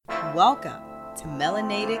Welcome to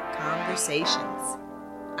Melanated Conversations,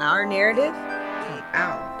 our narrative from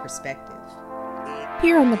our perspective.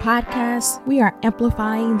 Here on the podcast, we are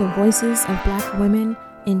amplifying the voices of Black women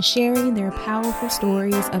and sharing their powerful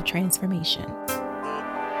stories of transformation.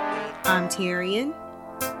 I'm Tyrion.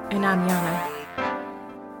 And I'm Yana.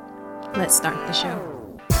 Let's start the show.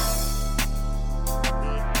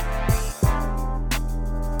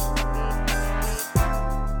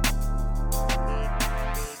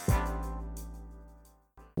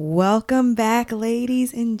 Welcome back,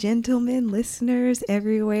 ladies and gentlemen, listeners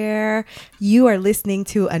everywhere. You are listening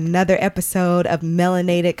to another episode of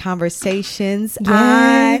Melanated Conversations.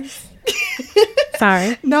 Yes.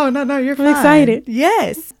 Sorry. No, you're fine. I'm excited.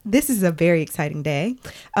 Yes, this is a very exciting day.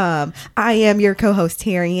 I am your co-host,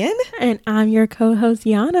 Tyrion. And I'm your co-host,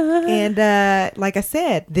 Yana. And like I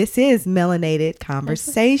said, this is Melanated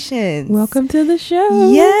Conversations. Welcome to the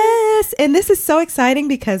show. Yes, and this is so exciting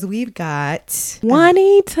because we've got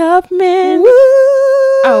Wani Tubman. Woo!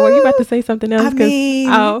 Oh, were you about to say something else?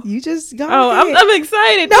 You just go ahead. I'm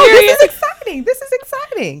excited. No, this is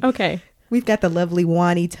exciting. Okay. We've got the lovely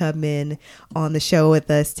Wani Tubman on the show with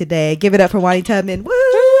us today. Give it up for Wani Tubman. Woo!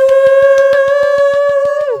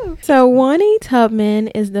 So Wani Tubman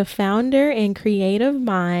is the founder and creative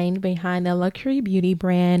mind behind the luxury beauty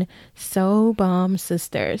brand Soul Balm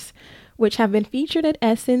Sisters, which have been featured at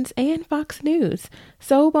Essence and Fox News.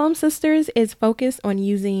 Soul Balm Sisters is focused on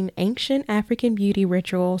using ancient African beauty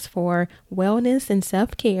rituals for wellness and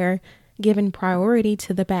self-care, giving priority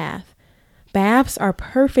to the bath. Baths are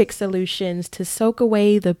perfect solutions to soak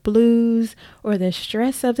away the blues or the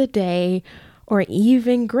stress of the day, or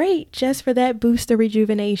even great just for that boost of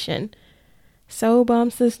rejuvenation. Soul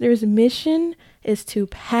Balm Sisters' mission is to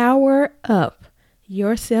power up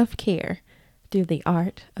your self-care through the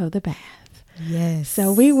art of the bath. Yes.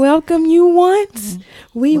 So we welcome you once.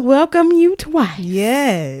 We welcome you twice.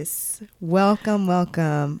 Yes. Welcome.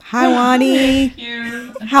 Hi, Wani. Thank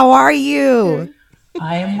you. How are you?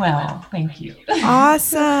 I am well. Thank you.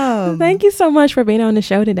 Awesome. Thank you so much for being on the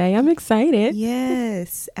show today. I'm excited.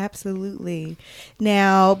 Yes, absolutely.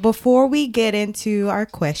 Now, before we get into our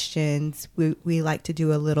questions, we like to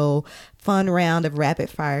do a little fun round of rapid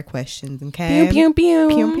fire questions. Okay. Pew, pew, pew.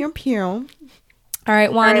 Pew, pew, pew. All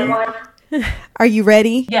right, Wani. Are you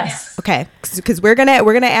ready? Yes. Okay, because we're gonna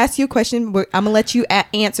ask you a question. I'm gonna let you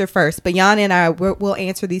answer first, but Yana and I will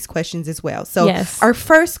answer these questions as well. So, yes. Our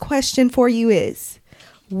first question for you is,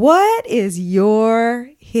 what is your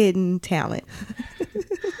hidden talent?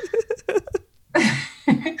 I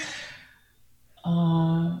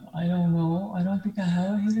don't know. I don't think I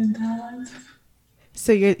have a hidden talent.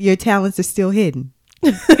 So your talents are still hidden.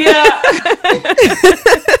 Yeah.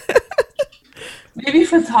 Maybe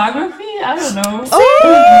photography? I don't know.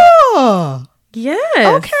 Oh,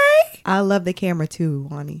 yes. Okay. I love the camera too,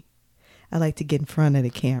 Wani. I like to get in front of the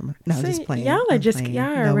camera. No, See, just playing. Y'all are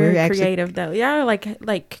very creative though. Y'all are like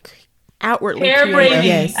outwardly Hair creative. braiding.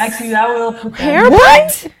 Yes. Actually, I will put that. Hair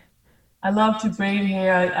What? I love to braid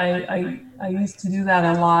hair. I used to do that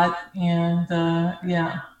a lot, and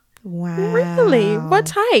yeah. Wow. Really? What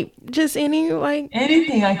type? Just any like?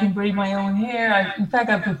 Anything. I can braid my own hair. In fact,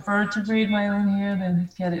 I prefer to braid my own hair than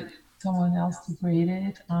get someone else to braid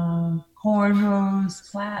it. Cornrows,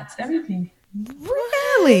 plaits, everything.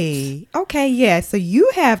 Really? Okay, yeah. So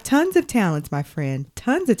you have tons of talents, my friend.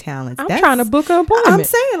 Tons of talents. I'm trying to book an appointment. I'm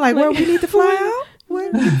saying, like, where we need to fly out?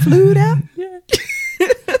 Where we flew out? Yeah.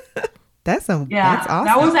 That's awesome.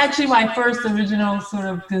 That was actually my first original sort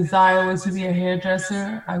of desire, was to be a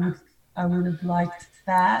hairdresser. I would have liked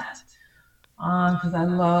that because I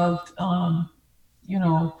loved,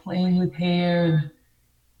 playing with hair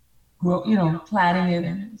and plaiting it,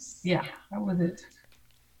 and that was it.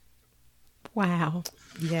 Wow.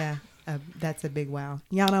 Yeah, that's a big wow.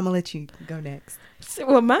 Yana, I'm gonna let you go next.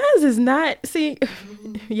 Well, mine is not. See,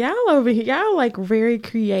 y'all over here, y'all like very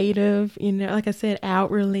creative. Like I said,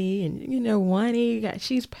 outwardly, and Wani,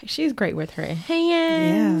 she's great with her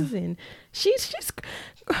hands, and she's.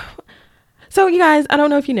 So you guys, I don't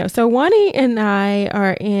know if you know. So Wani and I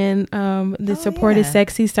are in the Supported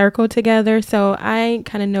Sexy Circle together. So I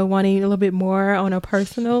kind of know Wani a little bit more on a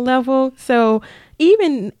personal level. So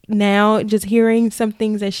even now, just hearing some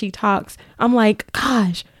things that she talks, I'm like,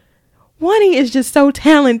 gosh, Wani is just so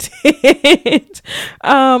talented.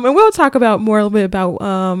 And we'll talk about a little bit about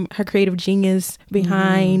her creative genius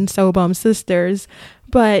behind Soul Balm Sisters.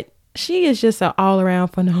 But she is just an all-around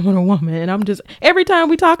phenomenal woman. And I'm just, every time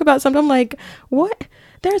we talk about something, I'm like, what?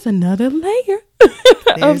 There's another layer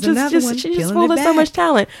of She's just full of so much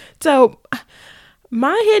talent. So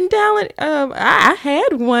My hidden talent, I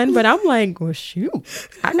had one, but I'm like, well, shoot,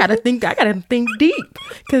 I gotta think deep,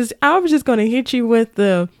 because I was just gonna hit you with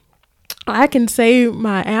I can say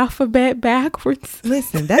my alphabet backwards.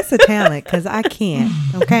 Listen, that's a talent, because I can't.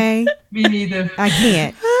 Okay, Me neither. I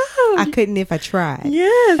can't. I couldn't if I tried.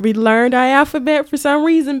 Yes, we learned our alphabet for some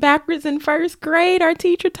reason backwards in first grade. Our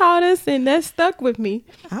teacher taught us, and that stuck with me.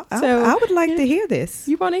 I would like to hear this.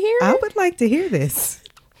 You want to hear it? I would like to hear this.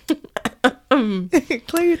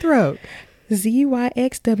 Clear your throat.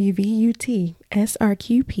 ZYXWVUT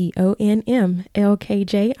SRQPONM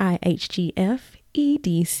LKJIHGF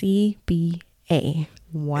EDCBA.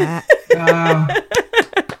 Wow.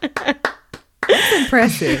 That's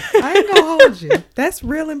impressive. I ain't gonna hold you. That's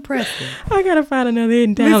real impressive. I gotta find another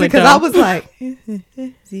hidden talent. Because I was like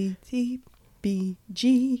ZTBG.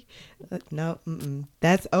 No,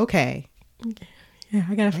 that's okay. Yeah,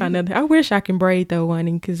 I gotta find another. I wish I can braid though,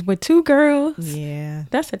 one, because with two girls, yeah,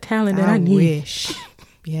 that's a talent that I need. Wish.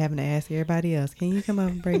 Be having to ask everybody else, can you come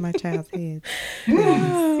up and braid my child's head?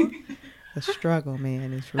 The struggle,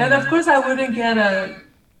 man, is real. And of course, I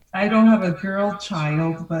don't have a girl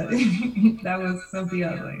child, but that was something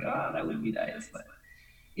I was like, oh, that would be nice. But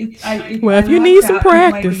if you need some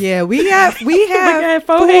practice, yeah, we have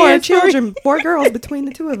four children, 4 girls between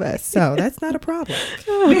the 2 of us, so that's not a problem.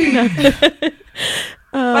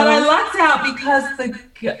 But I lucked out because the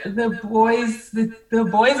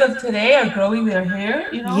boys of today are growing their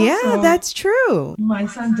hair, Yeah, so that's true. My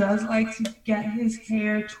son does like to get his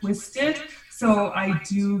hair twisted, so I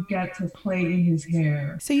do get to play in his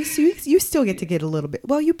hair. So you still get to get a little bit.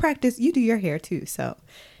 Well, you practice. You do your hair too, so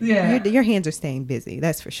yeah, your hands are staying busy.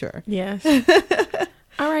 That's for sure. Yes.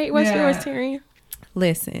 All right, what's yours, Terry?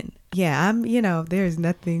 Listen, yeah, there's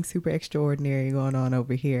nothing super extraordinary going on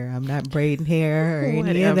over here. I'm not braiding hair or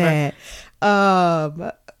any of that.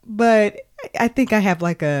 But I think I have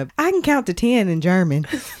I can count to 10 in German.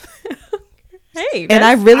 Hey, and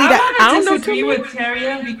I don't disagree with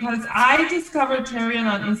Tyrion, because I discovered Tyrion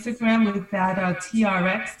on Instagram with that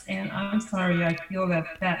TRX, and I'm sorry, I feel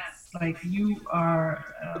that's like you are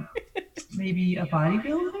maybe a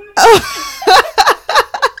bodybuilder.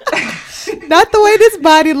 Not the way this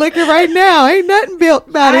body looking right now. Ain't nothing built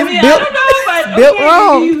about it. I don't know, but built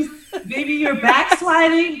wrong. Maybe you're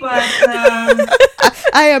backsliding, but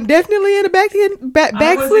I am definitely in a backsliding state.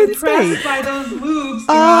 I was impressed by those moves.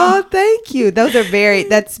 Oh, thank you. Those are very.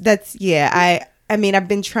 That's yeah. I mean, I've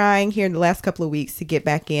been trying here in the last couple of weeks to get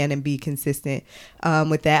back in and be consistent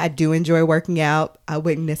with that. I do enjoy working out. I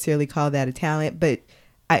wouldn't necessarily call that a talent, but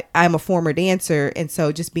I'm a former dancer, and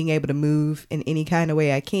so just being able to move in any kind of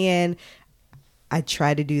way I can, I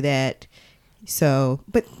try to do that. So,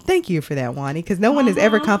 but thank you for that, Wani, because no one has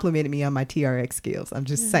ever complimented me on my TRX skills. I'm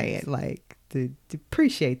just saying, to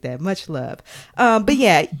appreciate that. Much love. But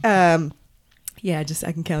yeah, I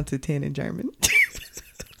can count to 10 in German.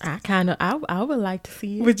 I would like to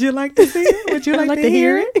see it. Would you like to see it? Would you like to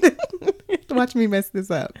hear it? Watch me mess this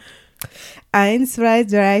up. 1, 2, 3,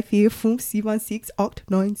 4, 5, 7, 6, 8,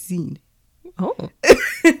 9, 10. Oh.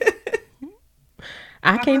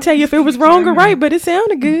 I can't tell you if it was wrong or right, but it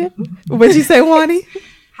sounded good. What'd you say, Wani?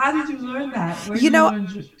 How did you learn that? Where did you learn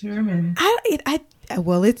German?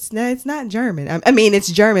 Well, it's not German. I mean,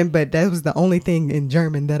 it's German, but that was the only thing in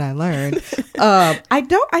German that I learned. I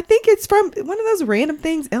think it's from one of those random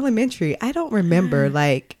things, elementary. I don't remember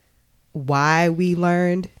why we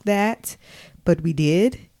learned that, but we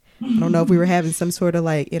did. I don't know if we were having some sort of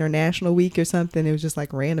international week or something. It was just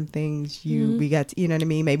random things we got to, you know what I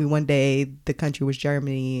mean? Maybe one day the country was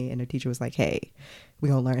Germany and the teacher was like, hey, we're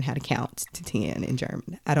going to learn how to count to 10 in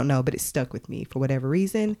German. I don't know, but it stuck with me for whatever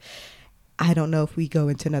reason. I don't know if we go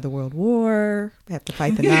into another world war, have to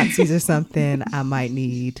fight the Nazis or something. I might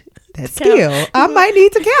need that skill. I might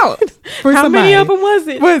need to count. For How somebody. many of them was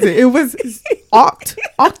it? It was oct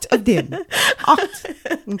of them.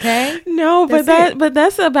 Oct. Okay. No, but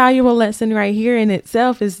that's a valuable lesson right here in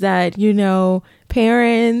itself, is that,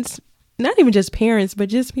 parents, not even just parents, but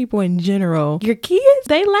just people in general, your kids,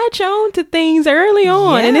 they latch on to things early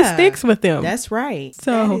on and it sticks with them. That's right.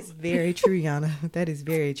 So that is very true, Yana. That is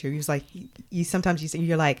very true. It's like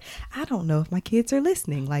you're like, I don't know if my kids are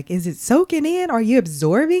listening. Is it soaking in? Are you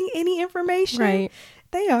absorbing any information? Right.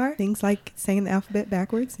 They are. Things like saying the alphabet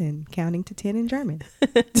backwards and counting to 10 in German.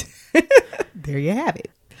 There you have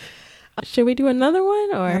it. Should we do another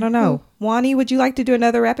one, or I don't know? Wani, would you like to do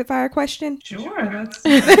another rapid fire question? Sure.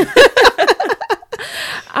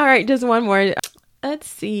 All right, just one more. Let's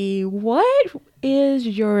see. What is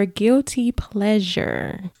your guilty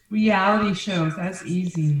pleasure? Reality shows. That's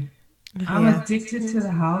easy. I'm addicted to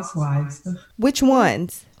the Housewives. Which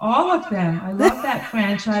ones? All of them. I love that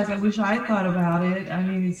franchise. I wish I thought about it. I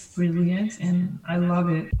mean, it's brilliant and I love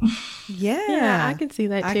it. Yeah, I can see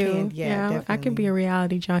that too. I can be a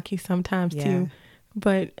reality junkie sometimes too.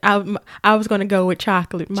 But I was going to go with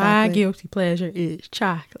chocolate. My guilty pleasure is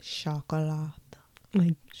chocolate. Chocolate.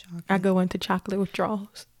 Like, I go into chocolate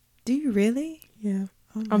withdrawals. Do you really? Yeah.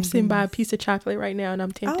 I'm sitting by a piece of chocolate right now, and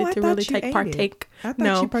I'm tempted to really partake. I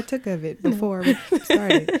thought you partook of it before we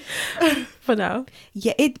started. But no.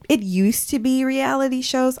 Yeah, it used to be reality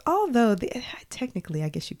shows, although technically, I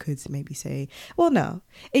guess you could maybe say, well, no,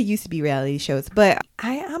 it used to be reality shows. But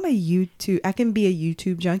I'm I can be a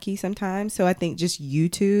YouTube junkie sometimes. So I think just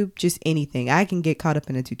YouTube, just anything. I can get caught up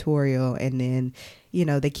in a tutorial, and then,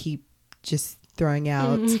 they keep just throwing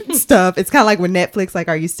out stuff. It's kind of like with Netflix, like,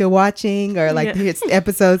 are you still watching? Or like, here's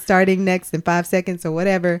episode starting next in 5 seconds or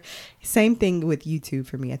whatever. Same thing with YouTube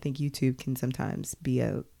for me. I think YouTube can sometimes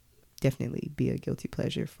definitely be a guilty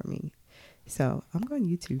pleasure for me. So I'm going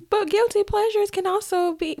YouTube. But guilty pleasures can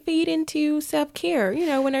also feed into self-care,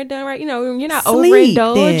 when they're done right. You're not Sleep,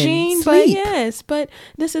 overindulging, but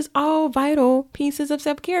this is all vital pieces of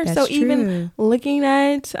self-care. That's so true. Even looking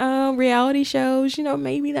at reality shows,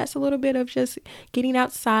 maybe that's a little bit of just getting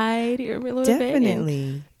outside a little bit.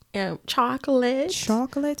 Definitely. Chocolate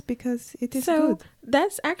because it is so good.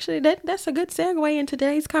 That's actually that's a good segue in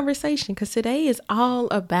today's conversation, because today is all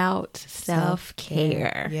about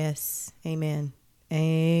self-care. Yes, amen.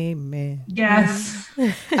 Yes.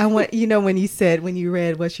 I want when you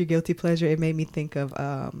read what's your guilty pleasure, it made me think of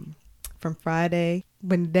from Friday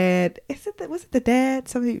when Dad, was it the dad?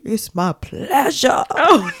 Something, it's my pleasure.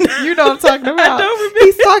 Oh, you know what I'm talking about. I don't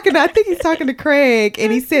remember. I think he's talking to Craig,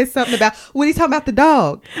 and he said something about when he's talking about the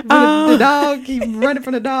dog. The dog, he's running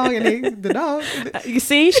from the dog, and the dog. You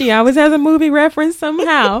see, she always has a movie reference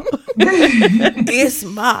somehow. It's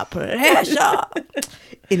my pleasure.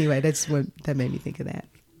 Anyway, that made me think of that.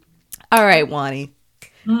 All right, Wani.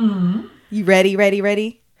 Mm-hmm. You ready?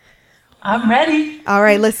 I'm ready. All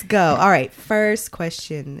right, let's go. All right, first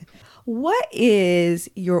question. What is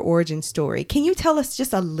your origin story? Can you tell us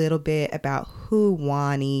just a little bit about who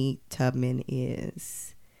Wani Tubman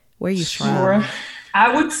is? Where are you from?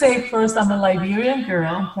 I would say first I'm a Liberian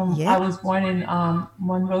girl. I was born in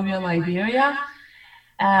Monrovia, Liberia,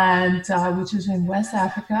 and which is in West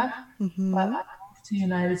Africa. Mm-hmm. But I moved to the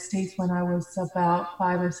United States when I was about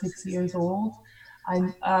 5 or 6 years old.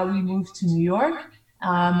 We moved to New York.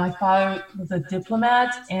 My father was a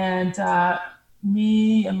diplomat, and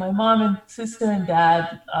me and my mom and sister and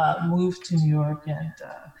dad moved to New York,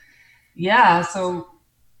 and so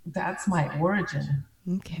that's my origin.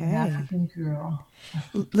 Okay. I'm an African girl.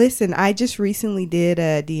 Listen, I just recently did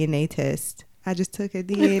a DNA test. I just took a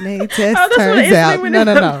DNA test. Turns out,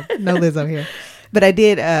 no Lizzo here. But I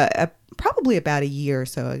did probably about a year or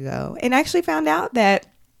so ago, and actually found out that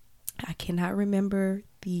I cannot remember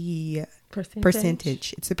the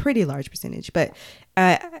percentage. It's a pretty large percentage, but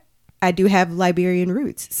I do have Liberian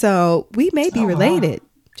roots, so we may be related. Wow.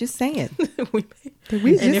 Just saying. And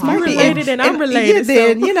if you're related and I'm related,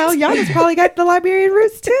 then y'all just probably got the Liberian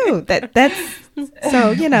roots too. That's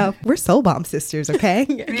so we're soul bomb sisters, okay?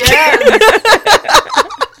 Yeah.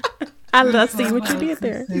 I love seeing what you did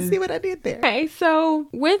there. You see what I did there? Okay, so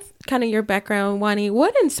with kind of your background, Wani,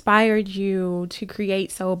 what inspired you to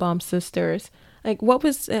create Soul Bomb Sisters? Like, what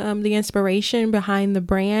was the inspiration behind the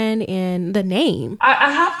brand and the name?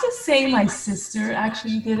 I have to say my sister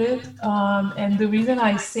actually did it. And the reason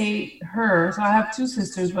I say her, so I have two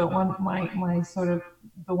sisters, but one, my sort of,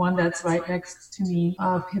 the one that's right next to me,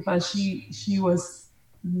 Pippa, she was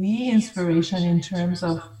the inspiration in terms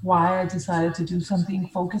of why I decided to do something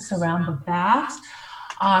focused around the baths.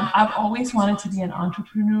 I've always wanted to be an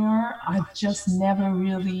entrepreneur. I've just never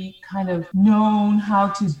really kind of known how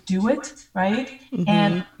to do it, right? Mm-hmm.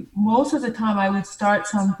 And most of the time I would start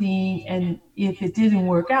something, and if it didn't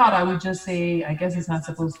work out, I would just say, I guess it's not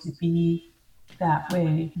supposed to be that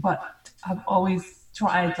way. But I've always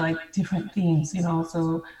tried like different things,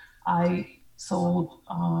 so I sold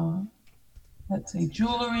let's say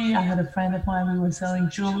jewelry. I had a friend of mine, we were selling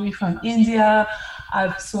jewelry from India.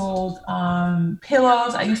 I've sold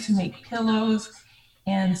pillows. I used to make pillows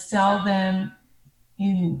and sell them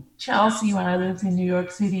in Chelsea when I lived in New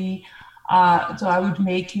York City. So I would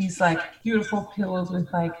make these like beautiful pillows with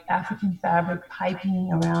like African fabric piping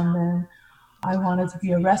around them. I wanted to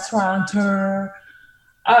be a restaurateur.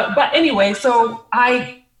 But anyway, so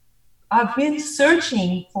I've been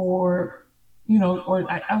searching for, or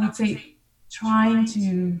I would say, trying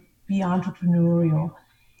to be entrepreneurial.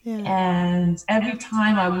 Yeah. And every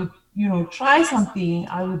time I would, try something,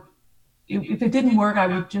 I would if it didn't work, I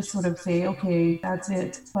would just sort of say, okay, that's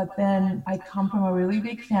it. But then I come from a really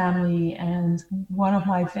big family, and one of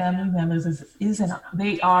my family members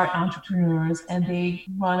they are entrepreneurs, and they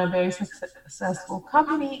run a very successful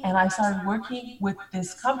company. And I started working with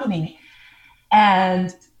this company,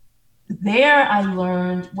 and there I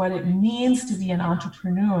learned what it means to be an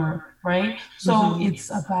entrepreneur, right? So it's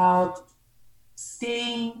about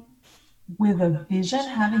staying with a vision,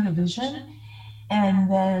 having a vision,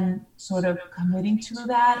 and then sort of committing to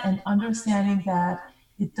that and understanding that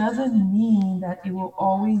it doesn't mean that it will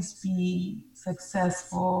always be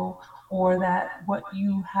successful, or that what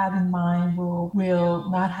you have in mind will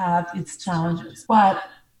not have its challenges. But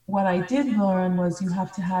what I did learn was you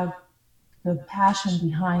have to have the passion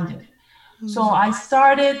behind it. So I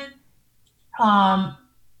started, I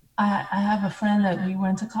have a friend that we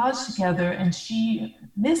went to college together, and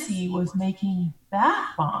Missy was making bath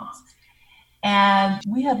bombs. And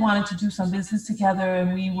we had wanted to do some business together,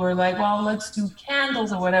 and we were like, well, let's do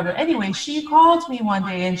candles or whatever. Anyway, she called me one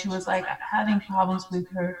day, and she was like having problems with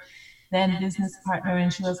her then business partner.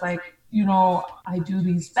 And she was like, I do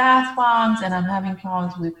these bath bombs, and I'm having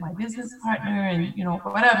problems with my business partner, and,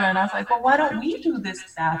 whatever. And I was like, well, why don't we do this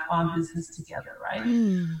bath bomb business together, right?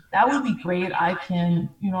 That would be great. I can,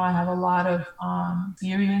 I have a lot of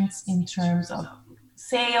experience in terms of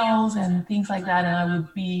sales and things like that, and I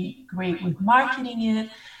would be great with marketing it.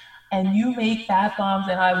 And you make bath bombs,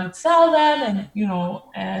 and I would sell them, and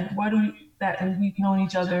and we've known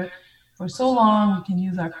each other for so long, we can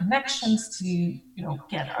use our connections to,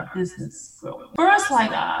 get our business growing. First,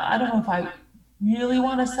 I don't know if I really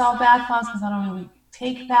want to sell bath bombs, because I don't really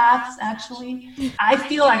take baths, actually. I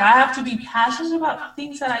feel like I have to be passionate about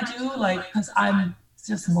things that I do, because I'm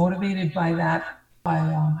just motivated by that, by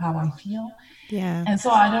how I feel. Yeah. And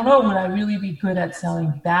so I don't know, would I really be good at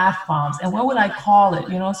selling bath bombs? And what would I call it?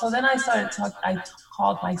 So then I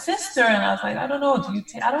called my sister, and I was like, I don't know,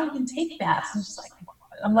 I don't even take baths. And she's like,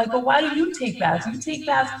 I'm like, well, why do you take baths? You take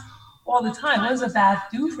baths all the time. What does a bath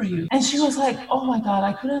do for you? And she was like, oh my God,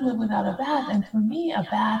 I couldn't live without a bath. And for me, a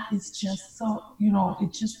bath is just so,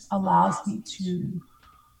 it just allows me to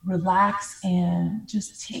relax and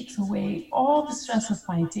just takes away all the stress of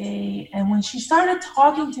my day. And when she started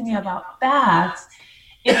talking to me about baths,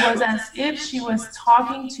 it was as if she was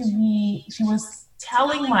talking to me. She was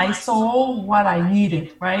telling my soul what I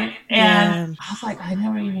needed, right? And I was like, I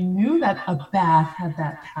never even knew that a bath had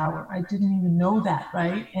that power. I didn't even know that,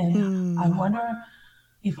 right? And I wonder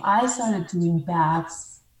if I started doing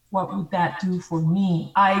baths, what would that do for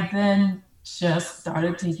me? I then just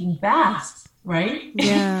started taking baths, right?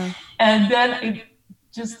 Yeah. And then it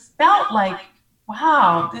just felt like,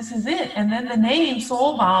 wow, this is it. And then the name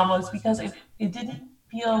Soul Bomb was because it didn't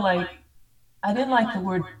feel like, I didn't like the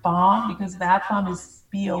word bomb, because bath bomb is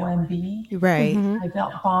B-O-M-B. Right. I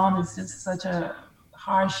felt bomb is just such a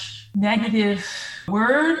harsh, negative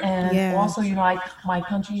word. And also, my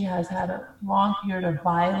country has had a long period of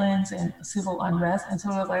violence and civil unrest. And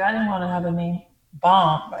so I was like, I didn't want to have a name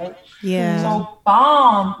bomb, right? Yeah. So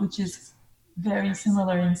bomb, which is very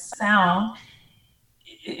similar in sound,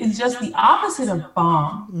 is just the opposite of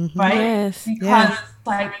bomb, right? Yes. Because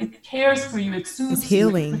it cares for you, it soothes it's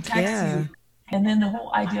healing. you, it protects you. And then the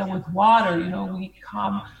whole idea with water,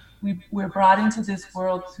 we're brought into this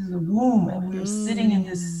world through the womb, and we're sitting in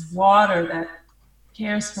this water that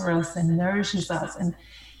cares for us and nourishes us and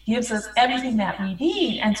gives us everything that we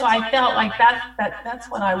need. And so I felt like that's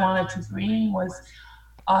what I wanted to bring, was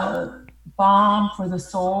a balm for the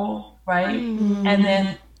soul, right? And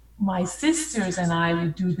then my sisters and I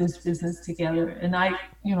would do this business together. And I,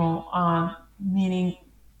 meaning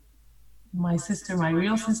my sister, my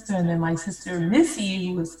real sister, and then my sister Missy,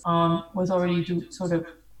 who was already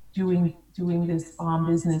doing this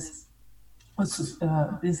business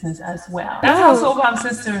as well. That's how Soul Bomb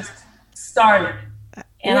Sisters started.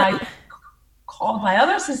 And I called my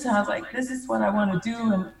other sister, and I was like, this is what I want to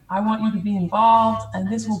do, and I want you to be involved, and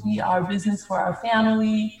this will be our business for our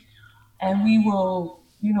family, and we will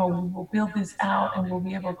build this out, and we'll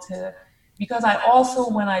be able to. Because I also,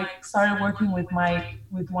 when I started working with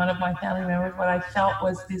one of my family members, what I felt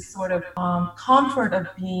was this sort of comfort of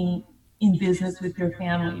being in business with your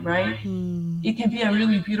family, right? It can be a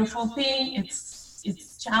really beautiful thing.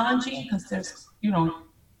 It's challenging because there's,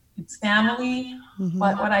 it's family.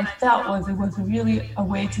 But what I felt was it was really a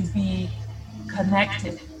way to be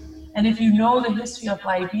connected. And if you know the history of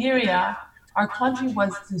Liberia, our country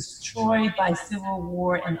was destroyed by civil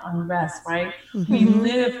war and unrest, right? We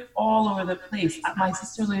live all over the place. My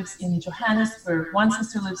sister lives in Johannesburg. One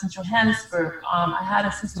sister lives in Johannesburg. I had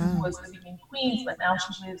a sister who was living in Queens, but now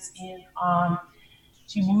she lives in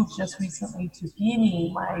she moved just recently to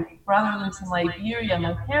Guinea. My brother lives in Liberia.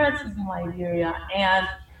 My parents live in Liberia. And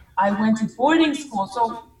I went to boarding school.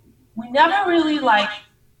 So we never really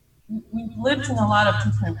we've lived in a lot of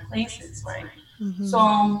different places, right? Mm-hmm.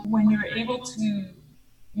 So when you're able to,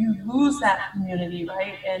 you lose that community,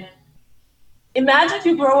 right? And imagine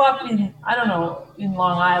you grow up in, I don't know, in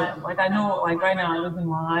Long Island. Like I know, like right now I live in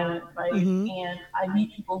Long Island, right? Mm-hmm. And I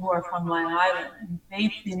meet people who are from Long Island, and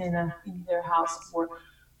they've been in their house for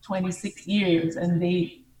 26 years, and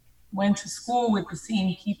they went to school with the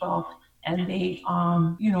same people, and they,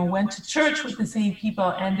 went to church with the same people,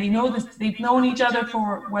 and they know this. They've known each other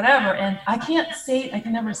for whatever. And I can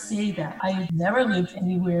never say that. I've never lived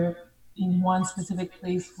anywhere in one specific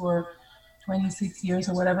place for 26 years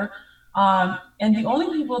or whatever. And the only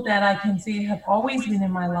people that I can say have always been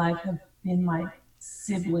in my life have been my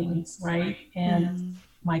siblings, right? And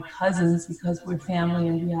my cousins, because we're family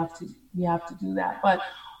and we have to do that. But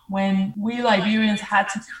when we Liberians had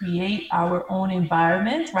to create our own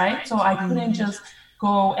environment, right? So I couldn't just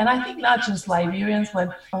go, and I think not just Liberians,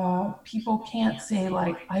 but people can't say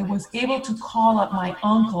like, I was able to call up my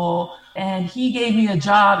uncle and he gave me a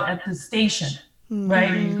job at the station.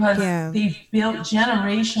 Right? Because they've built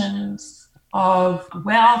generations of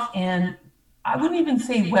wealth, and I wouldn't even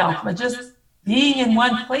say wealth, but just being in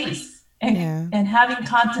one place and having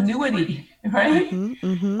continuity, right?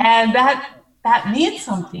 Mm-hmm. And that means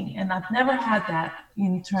something. And I've never had that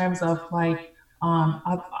in terms of like,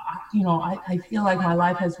 I feel like my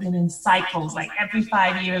life has been in cycles. Like every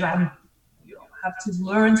 5 years, I have to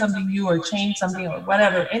learn something new or change something or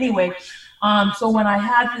whatever. Anyway, so when I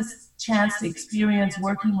had this chance to experience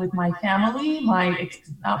working with my family,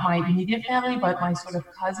 not my immediate family, but my sort of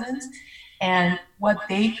cousins, and what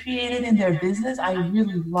they created in their business, I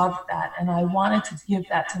really loved that. And I wanted to give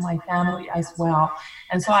that to my family as well.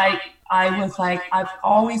 And so I was like, I've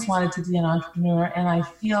always wanted to be an entrepreneur. And I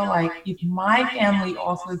feel like if my family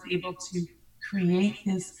also is able to create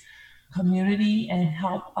this community and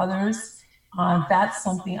help others, that's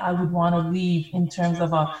something I would want to leave in terms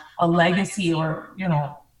of a legacy, or,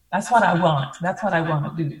 that's what I want. That's what I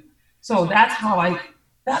want to do. So that's how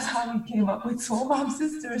we came up with Soul Bomb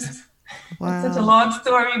Sisters. Wow. It's such a long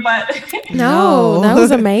story, but no, that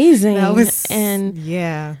was amazing. I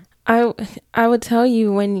would tell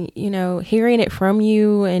you, when, hearing it from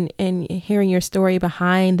you and hearing your story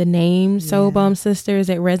behind the name Soul Bomb Sisters,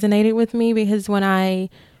 it resonated with me, because that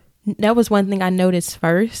was one thing I noticed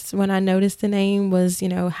first when I noticed the name was,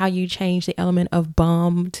 how you changed the element of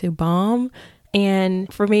bomb to bomb.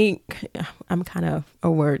 And for me, I'm kind of a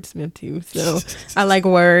wordsmith too, so I like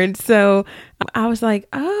words. So I was like,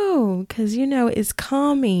 oh, because, it's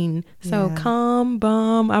calming. So calm,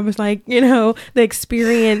 bomb. I was like, the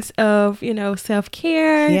experience of,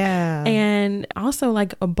 self-care. Yeah. And also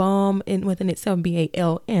like a balm within itself,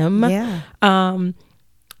 BALM. Yeah.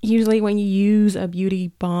 Usually when you use a beauty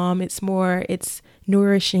balm, it's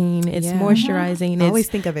nourishing, it's moisturizing. I always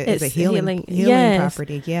think of it as a healing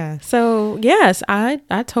property. Yeah. So yes, I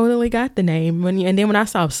totally got the name and then when I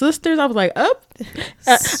saw sisters, I was like,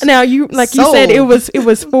 now you said it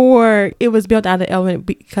was built out of the element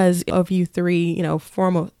because of you three,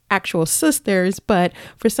 formal actual sisters. But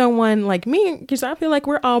for someone like me, because I feel like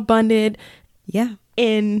we're all bonded. Yeah.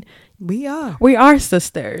 We are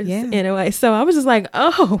sisters in a way. So I was just like,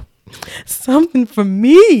 oh, something for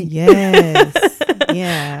me. Yes.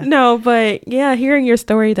 Yeah. No, but hearing your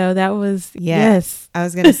story though, that was yes. I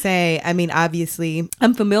was going to say, I mean, obviously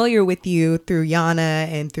I'm familiar with you through Yana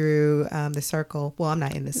and through the circle. Well, I'm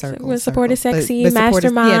not in the circle. With Support is Sexy,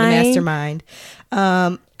 Mastermind. The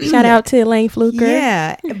Mastermind. Shout out to Elaine Fluker.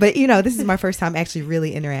 Yeah. But this is my first time actually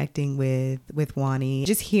really interacting with Wani.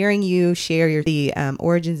 Just hearing you share the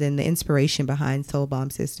origins and the inspiration behind Soul Bomb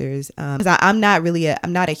Sisters. 'Cause I'm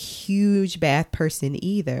not a huge bath person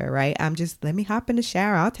either, right? I'm just, let me hop in the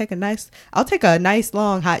shower. I'll take a nice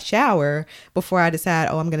long hot shower before I decide,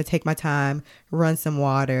 I'm going to take my time, run some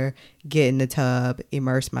water, get in the tub,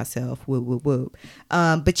 immerse myself, whoop, whoop, whoop.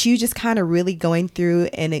 But you just kind of really going through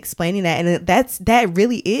and explaining that. And that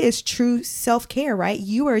really is true self-care, right?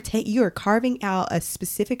 You are carving out a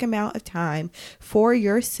specific amount of time for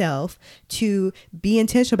yourself to be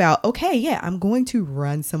intentional about, I'm going to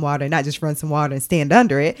run some water, not just run some water and stand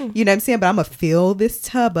under it. You know what I'm saying? But I'm going to fill this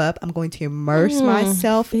tub up. I'm going to immerse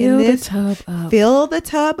myself in this. Fill the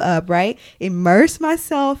tub up, right? Immerse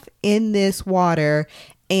myself in this water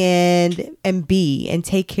and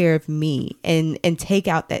take care of me and take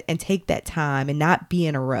that time and not be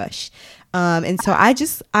in a rush. And so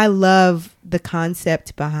I love the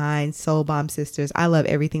concept behind Soul Bomb Sisters. I love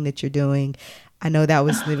everything that you're doing. I know that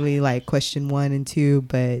was literally like question 1 and 2,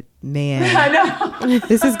 but man, I know.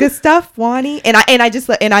 this is good stuff, Wani. And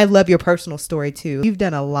I love your personal story too. You've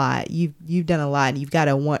done a lot. You've done a lot, and you've got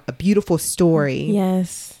a beautiful story.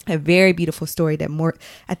 Yes, a very beautiful story that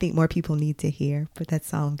I think more people need to hear. But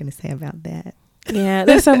that's all I'm going to say about that. Yeah,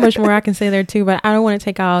 there's so much more I can say there too, but I don't want to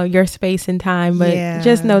take all your space and time. But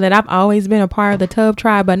just know that I've always been a part of the Tub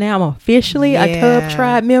Tribe, but now I'm officially a Tub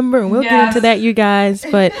Tribe member, and we'll get into that, you guys.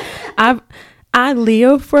 But I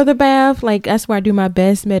live for the bath. Like, that's where I do my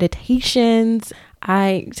best meditations.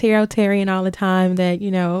 I tell Terry all the time that,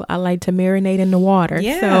 I like to marinate in the water.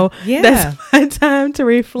 Yeah, so that's my time to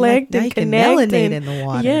reflect and connect. Marinate in the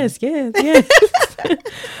water. Yes.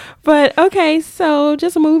 But okay, so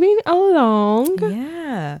just moving along.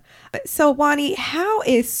 Yeah. So Wani, how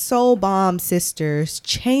is Soul Bomb Sisters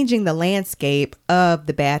changing the landscape of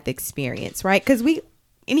the bath experience, right? Because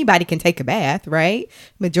anybody can take a bath, right?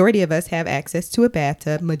 Majority of us have access to a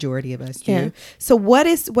bathtub. Majority of us do. Yeah. So what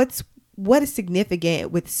is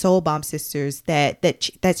significant with Soul Bomb Sisters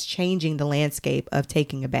that's changing the landscape of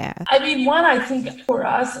taking a bath? I mean, one, I think for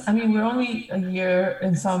us, we're only a year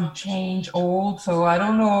and some change old, so I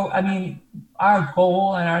don't know. I mean, our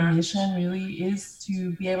goal and our mission really is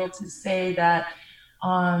to be able to say that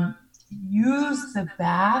use the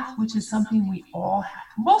bath, which is something we all have.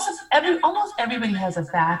 Almost everybody has a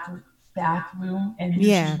bathroom and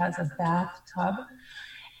usually has a bathtub.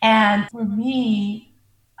 And for me,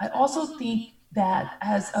 I also think that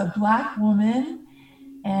as a Black woman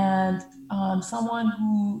and someone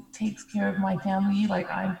who takes care of my family, like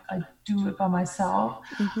I do it by myself,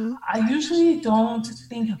 I usually don't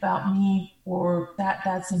think about me or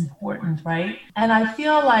that's important, right? And I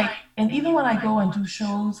feel like, and even when I go and do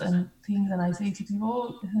shows and things and I say to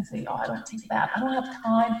people, they say, oh, I don't take a bath. I don't have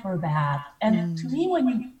time for a bath. And to me,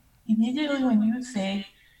 when you say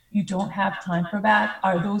you don't have time for a bath,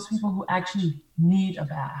 are those people who actually need a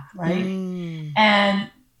bath, right? And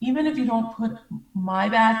even if you don't put my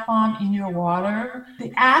bath bomb in your water,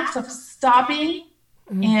 the act of stopping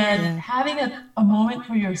and having a moment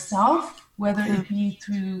for yourself, whether it be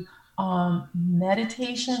through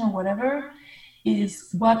meditation or whatever, is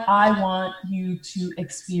what I want you to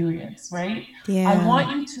experience, right? Yeah. I want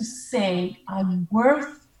you to say, I'm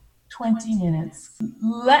worth 20 minutes.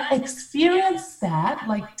 Experience that,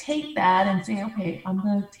 like take that and say, okay, I'm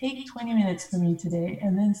going to take 20 minutes for me today,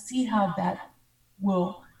 and then see how that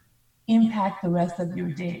will impact the rest of your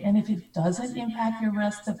day. And if it doesn't impact your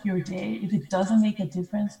rest of your day, if it doesn't make a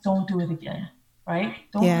difference, don't do it again, right?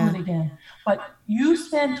 Don't do it again. But you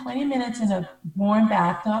spend 20 minutes in a warm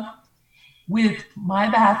bathtub with my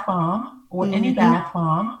bath bomb or any bath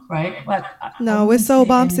bomb, right? But no, with Soul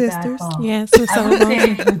Bomb Sisters. Yes, I would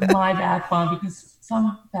say with my bath bomb, because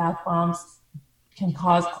some bath bombs can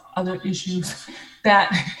cause other issues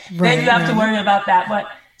that then you have to worry about that. But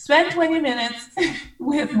spend 20 minutes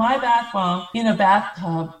with my bath bomb in a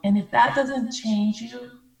bathtub, and if that doesn't change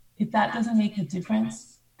you, if that doesn't make a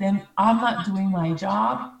difference, then I'm not doing my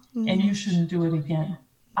job, and you shouldn't do it again.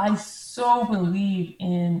 I so believe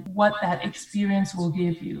in what that experience will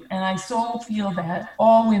give you. And I so feel that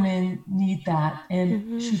all women need that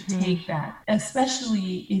and should take that,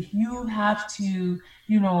 especially if you have to,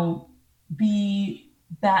 be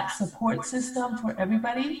that support system for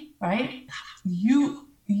everybody, right? You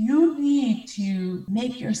need to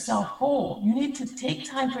make yourself whole. You need to take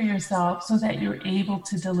time for yourself so that you're able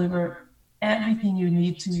to deliver everything you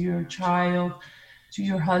need to your child, to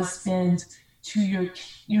your husband, to your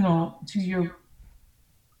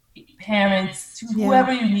parents, to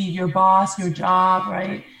whoever you need, your boss, your job,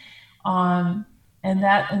 right? And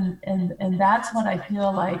that's what I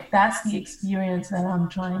feel like. That's the experience that I'm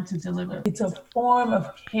trying to deliver. It's a form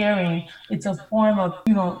of caring. It's a form of,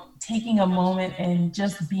 taking a moment and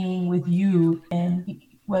just being with you. And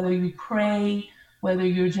whether you pray, whether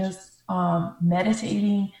you're just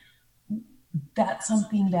meditating, that's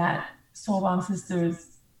something that Soul Bomb Sisters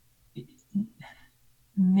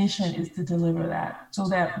mission is to deliver that, so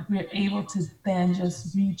that we're able to then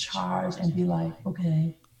just recharge and be like,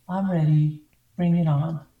 okay, I'm ready, bring it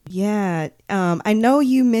on. Yeah. I know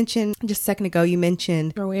you mentioned just a second ago,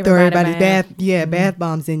 throw everybody's bath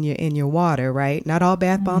bombs in your water, right? Not all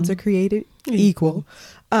bath bombs are created equal.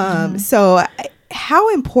 So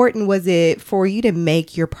how important was it for you to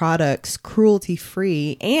make your products cruelty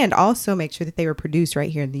free and also make sure that they were produced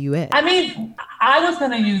right here in the US? I mean, I was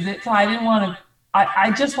going to use it, so I didn't want to.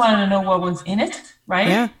 I just wanted to know what was in it, right?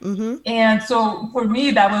 Yeah. And so for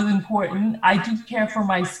me, that was important. I do care for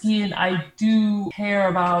my skin. I do care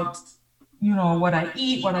about what I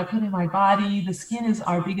eat, what I put in my body. The skin is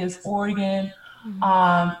our biggest organ.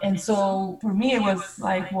 And so for me, it was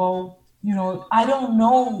like, well, I don't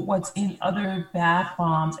know what's in other bath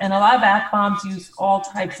bombs. And a lot of bath bombs use all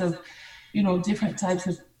types of, different types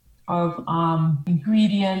of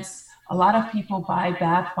ingredients. A lot of people buy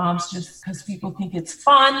bath bombs just because people think it's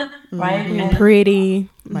fun, right? And pretty.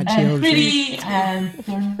 And pretty, and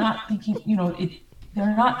they're not thinking,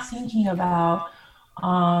 they're not thinking about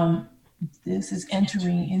this is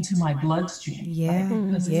entering into my bloodstream. Yeah. Right?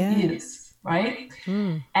 Because it is, right?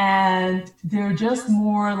 And they're just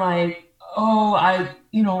more like,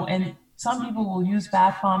 and some people will use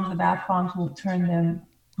bath bombs. The bath bombs will turn them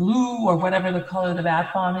blue or whatever the color of the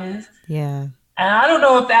bath bomb is. Yeah. And I don't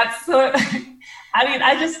know if that's,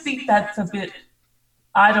 I just think that's a bit,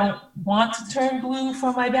 I don't want to turn blue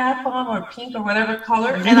for my bath bomb or pink or whatever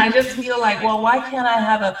color. And I just feel like, well, why can't I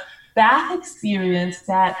have a bath experience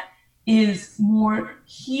that is more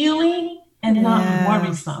healing and not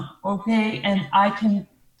worrisome, okay? And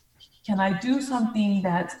can I do something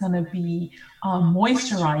that's going to be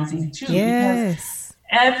moisturizing too? Yes.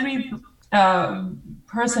 Because every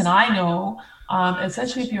person I know,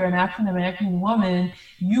 especially if you're an African-American woman,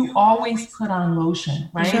 you always put on lotion,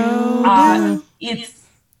 right? It's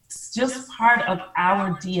just part of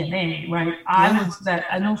our DNA, right?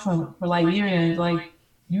 I know for Liberians, like,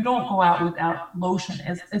 you don't go out without lotion.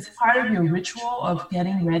 It's part of your ritual of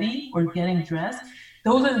getting ready or getting dressed.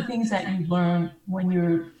 Those are the things that you learn when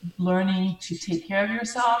you're learning to take care of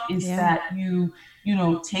yourself, is that you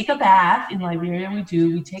take a bath. In Liberia, we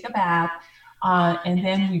take a bath, and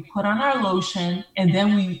then we put on our lotion, and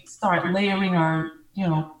then we start layering our,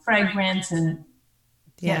 fragrance and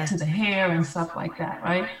get to the hair and stuff like that,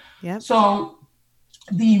 right? Yep. So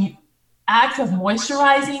the act of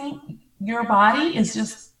moisturizing your body is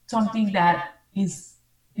just something that is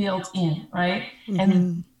built in, right?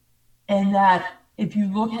 And that if you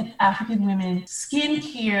look at African women,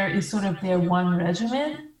 skincare is sort of their one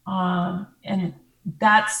regimen, and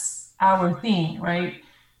that's our thing, right?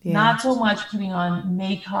 Yeah. Not so much putting on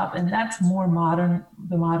makeup, and that's more modern.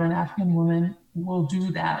 The modern African woman will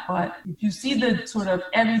do that. But if you see the sort of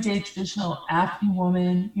everyday traditional African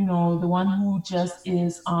woman, the one who just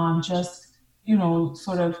is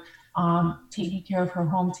sort of taking care of her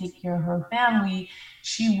home, taking care of her family,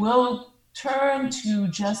 she will turn to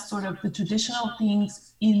just sort of the traditional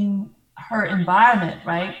things in her environment,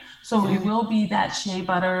 right? So it will be that shea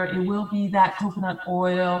butter, it will be that coconut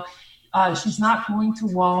oil. She's not going to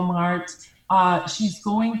Walmart. She's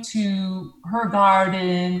going to her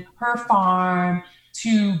garden, her farm,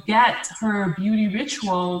 to get her beauty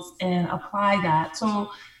rituals and apply that.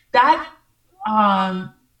 So that,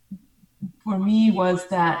 for me, was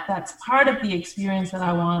that's part of the experience that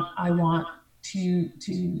I want to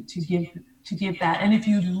give that. And if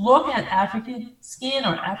you look at African skin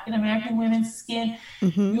or African American women's skin,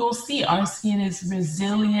 you'll see our skin is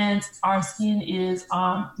resilient. Our skin is,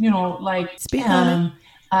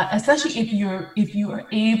 especially if you are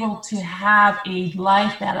able to have a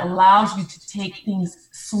life that allows you to take things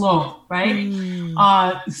slow, right?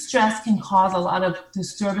 Stress can cause a lot of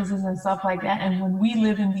disturbances and stuff like that. And when we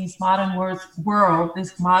live in this modern world,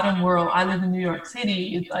 I live in New York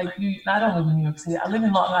City. It's like, I don't live in New York City. I live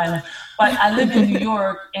in Long Island, but I live in New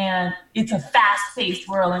York, and it's a fast-paced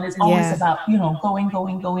world, and it's always about, going.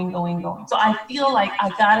 So I feel like I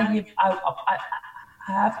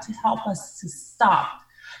have to help us to stop.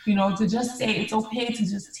 To just say it's okay to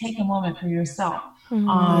just take a moment for yourself,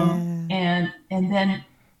 and then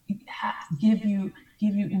give you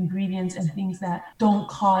ingredients and things that don't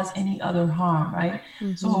cause any other harm, right?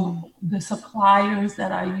 So the suppliers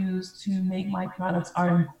that I use to make my products are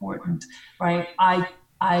important, right?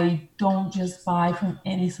 I don't just buy from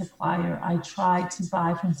any supplier. I try to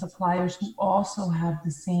buy from suppliers who also have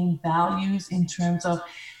the same values in terms of,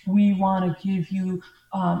 we want to give you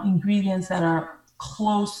ingredients that are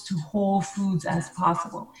close to whole foods as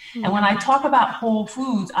possible. And when I talk about whole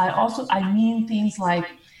foods, I mean things like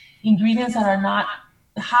ingredients that are not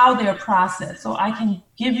how they're processed. So I can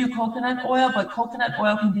give you coconut oil, but coconut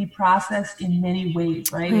oil can be processed in many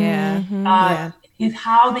ways, right? It's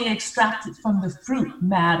how they extract it from the fruit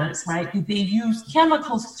matters, right? If they use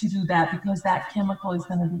chemicals to do that, because that chemical is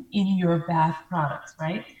going to be in your bath products,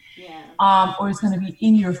 right? Or it's going to be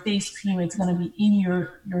in your face cream. It's going to be in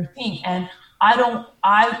your thing. And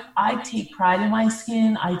I take pride in my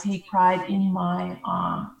skin. I take pride in my,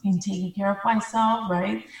 in taking care of myself,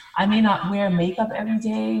 right? I may not wear makeup every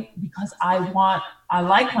day because I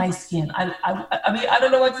like my skin. I mean, I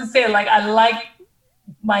don't know what to say. Like, I like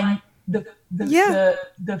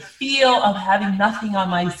the feel of having nothing on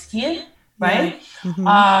my skin. right?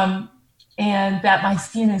 And that my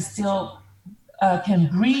skin is still can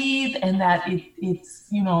breathe, and that it's,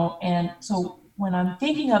 you know, and so when I'm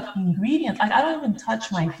thinking of ingredients, like I don't even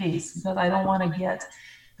touch my face because I don't want to get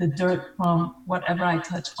the dirt from whatever I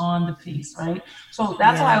touch on the face, right? So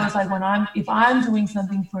that's why I was like, if I'm doing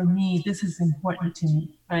something for me, this is important to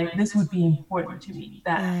me, right? This would be important to me,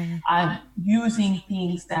 that I'm using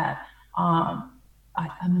things that I'm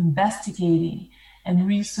investigating and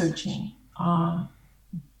researching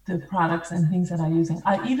the products and things that I'm using.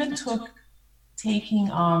 I even taking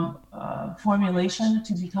formulation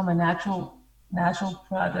to become a natural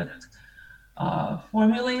product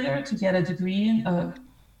formulator to get a degree in.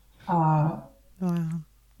 Wow.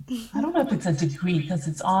 I don't know if it's a degree because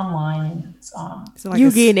it's online. It's so like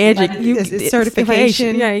you get educated,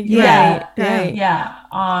 certification.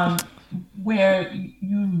 Where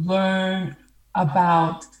you learn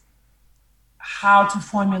about how to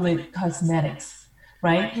formulate cosmetics,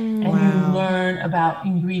 right? And you learn about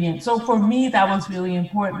ingredients. So for me, that was really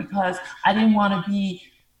important because I didn't want to be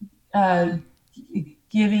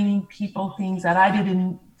giving people things that I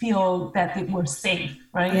didn't feel that they were safe,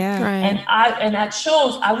 right? Yeah. And at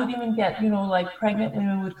shows, I would even get, you know, like pregnant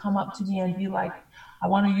women would come up to me and be like, I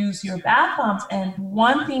want to use your bath bombs. And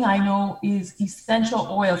one thing I know is essential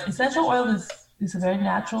oils. Essential oil is a very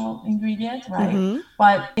natural ingredient, right?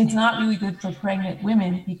 But it's not really good for pregnant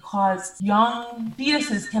women because young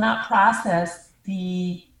fetuses cannot process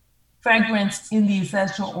the fragrance in the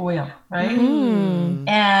essential oil, right?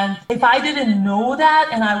 And if I didn't know that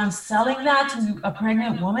and I was selling that to a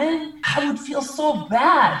pregnant woman, I would feel so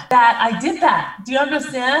bad that I did that. Do you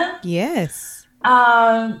understand? Yes.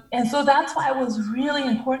 And so that's why it was really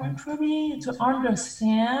important for me to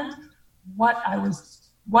understand what I was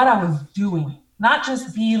doing, not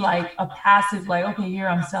just be like a passive, like, okay, here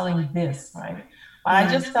I'm selling this, right? But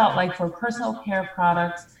I just felt like for personal care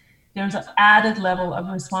products, there's an added level of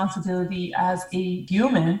responsibility as a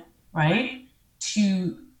human, right?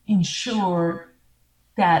 To ensure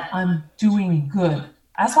that I'm doing good.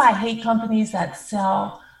 That's why I hate companies that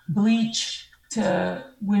sell bleach to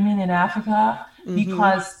women in Africa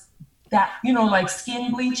because that, you know, like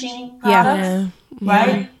skin bleaching products,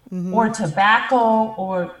 right? Or tobacco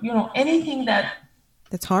or, you know, anything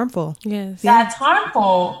that's harmful. Yes. That's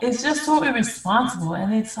harmful. It's just so irresponsible.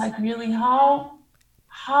 And it's like, really, how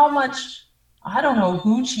much, I don't know,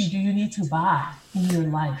 Gucci do you need to buy in your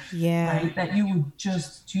life? Yeah. Right? That you would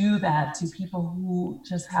just do that to people who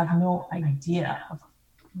just have no idea of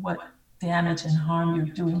what damage and harm you're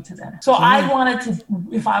doing to them. So I wanted to,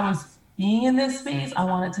 if I was being in this space, I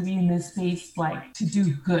wanted to be in this space, like, to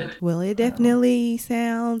do good. Well, it definitely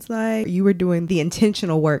sounds like you were doing the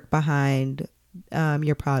intentional work behind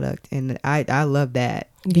your product, and I love that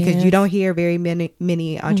because you don't hear very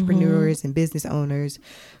many entrepreneurs and business owners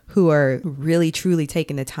who are really truly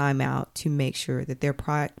taking the time out to make sure that their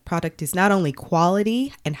product is not only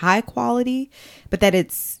quality and high quality, but that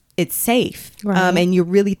it's safe, and you're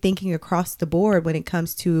really thinking across the board when it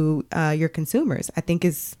comes to your consumers. I think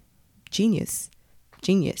is genius.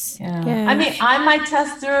 Yeah. I mean, I'm my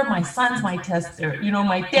tester, my son's my tester, you know,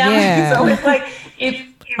 my family. So it's like if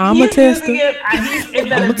I'm a tester. It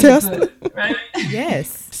better be good, right?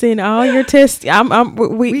 Yes. Send all your tests.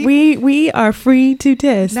 We are free to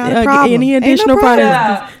test. Not a problem. Any additional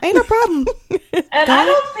products. Ain't no problem. And I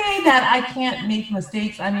don't say that I can't make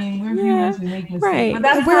mistakes. I mean, we're humans, we make mistakes. Right. But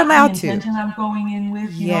that's we're not allowed the intention I'm going in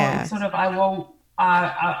with. You know, it's sort of, I won't,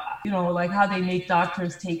 you know, like how they make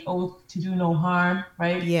doctors take oath to do no harm,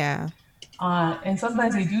 right? Yeah. And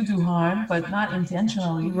sometimes they do harm, but not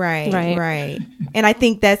intentionally. Right. And I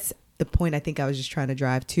think that's the point I think I was just trying to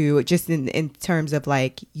drive to, just in terms of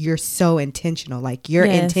like, you're so intentional, like your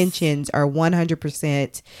intentions are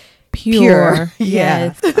 100% pure.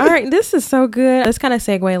 Yes. All right. This is so good. Let's kind of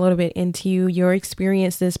segue a little bit into your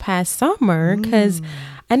experience this past summer, because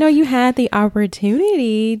I know you had the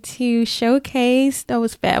opportunity to showcase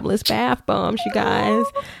those fabulous bath bombs, you guys,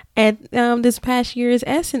 at this past year's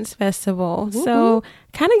Essence Festival. Woo-hoo. So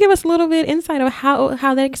kind of give us a little bit insight of how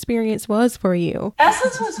that experience was for you.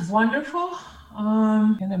 Essence was wonderful.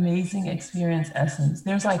 An amazing experience, Essence.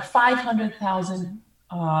 There's like 500,000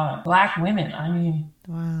 Black women. I mean,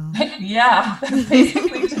 wow. Yeah, that's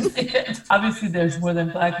basically just it. Obviously, there's more than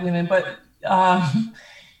Black women, but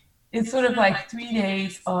it's sort of like 3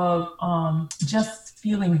 days of just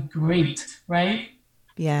feeling great, right?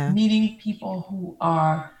 Yeah. Meeting people who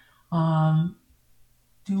are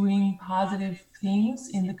doing positive things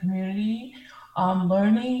in the community,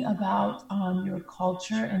 learning about your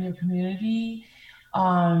culture and your community.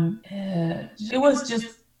 It was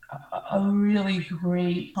just a really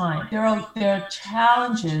great time. There are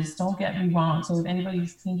challenges, don't get me wrong. So if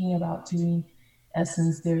anybody's thinking about doing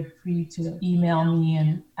Essence, they're free to email me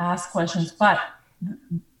and ask questions. But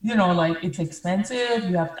like it's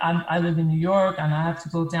expensive. I live in New York and I have to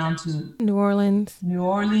go down to New Orleans.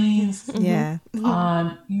 Yeah.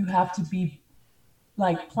 You have to be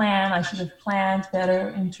I should have planned better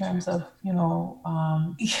in terms of,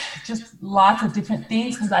 just lots of different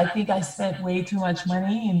things, because I think I spent way too much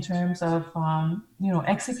money in terms of,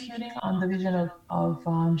 executing on the vision of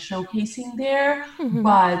showcasing there.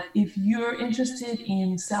 But if you're interested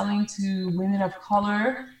in selling to women of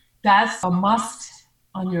color, that's a must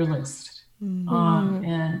on your list.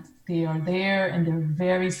 And they are there and they're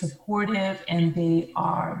very supportive and they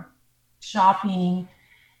are shopping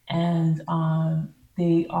and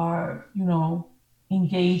they are,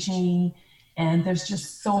 engaging, and there's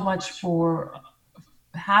just so much for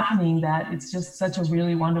happening that it's just such a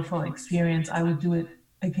really wonderful experience. I would do it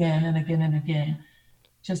again and again and again,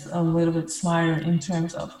 just a little bit smarter in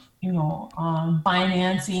terms of,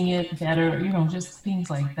 financing it better, just things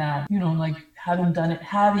like that, like having done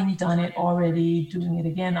it already, doing it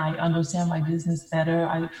again. I understand my business better.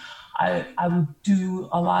 I would do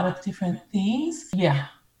a lot of different things. Yeah.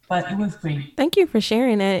 But it was great. Thank you for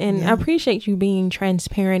sharing that. And I appreciate you being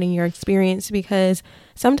transparent in your experience, because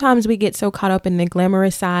sometimes we get so caught up in the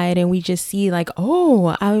glamorous side and we just see like,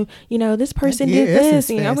 this person did this.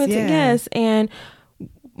 And I went to yes. And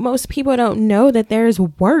most people don't know that there's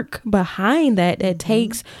work behind that. It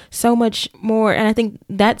takes so much more. And I think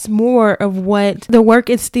that's more of what the work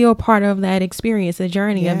is, still part of that experience, the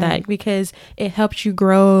journey of that, because it helps you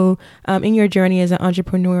grow in your journey as an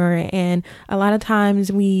entrepreneur. And a lot of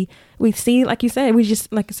times we see, like you said, we just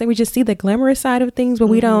see the glamorous side of things, but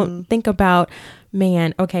we don't think about,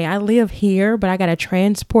 man, okay, I live here, but I got to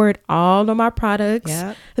transport all of my products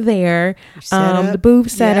there. The booth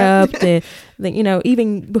set up, the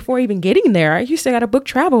even before even getting there, you still got to book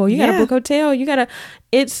travel. You got to book hotel. You got to,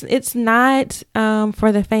 it's not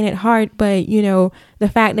for the faint at heart, but the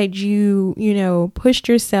fact that you pushed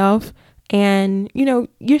yourself, and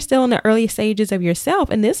you're still in the early stages of yourself,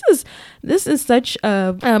 and this is such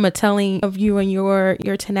a telling of you and your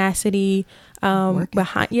tenacity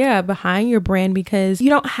behind your brand, because you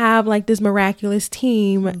don't have like this miraculous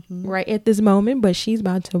team right at this moment, but she's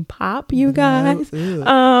about to pop, you guys.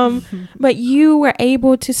 But you were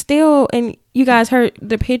able to still, and you guys heard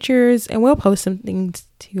the pictures, and we'll post some things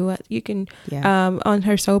too. You can on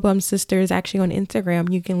her Soul Bum Sisters, actually on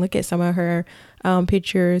Instagram, you can look at some of her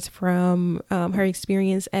pictures from her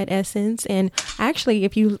experience at Essence. And actually,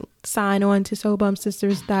 if you sign on to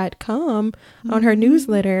soulbumsisters.com on her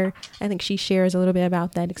newsletter, I think she shares a little bit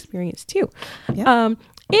about that experience too.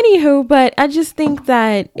 Anywho, but I just think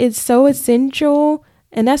that it's so essential.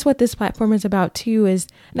 And that's what this platform is about too, is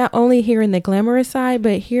not only hearing the glamorous side,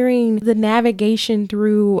 but hearing the navigation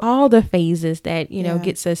through all the phases that,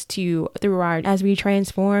 gets us through as we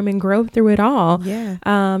transform and grow through it all.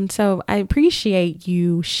 So I appreciate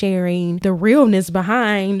you sharing the realness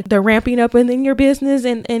behind the ramping up within your business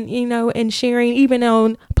and sharing even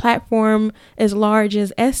on a platform as large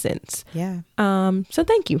as Essence. So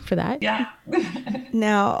thank you for that.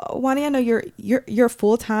 Now, Wani, I know you're a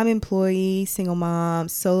full-time employee, single mom,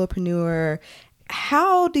 solopreneur.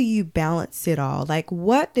 How do you balance it all? Like,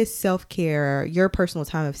 what does self-care, your personal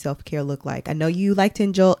time of self-care, look like? I know you like to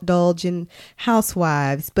indulge in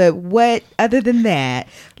housewives, but what, other than that,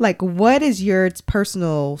 like, what does your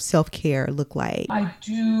personal self-care look like? I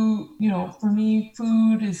do, for me,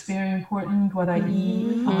 food is very important, what I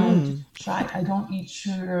eat. I don't eat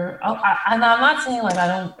sugar. And I'm not saying like I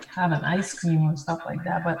don't have an ice cream or stuff like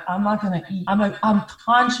that, but I'm not going to eat. I'm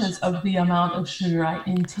conscious of the amount of sugar I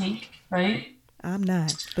intake, right? I'm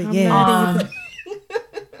not, but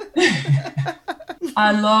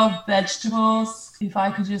I love vegetables. If I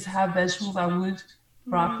could just have vegetables, I would.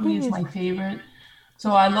 Broccoli is my favorite.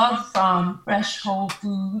 So I love fresh whole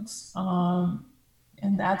foods,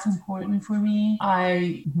 and that's important for me.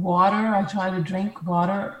 I try to drink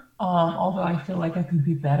water, although I feel like I could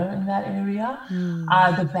be better in that area.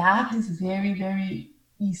 The bath is very, very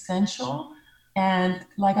essential. And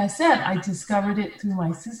like I said, I discovered it through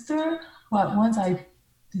my sister. But once I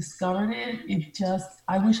discovered it,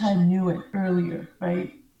 I wish I knew it earlier,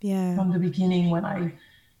 right? From the beginning, when I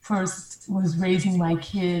first was raising my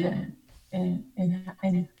kid and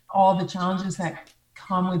all the challenges that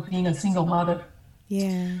come with being a single mother.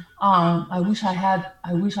 I wish I had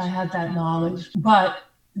that knowledge, but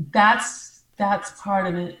that's part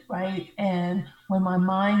of it, right? And when my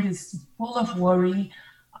mind is full of worry,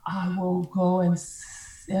 I will go and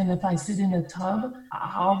and if I sit in a tub,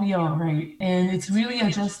 I'll be all right. And it's really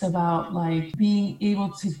just about like being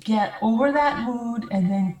able to get over that mood and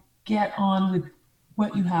then get on with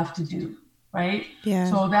what you have to do, right? Yeah.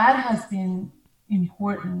 So that has been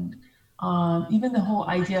important. Even the whole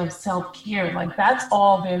idea of self-care, like that's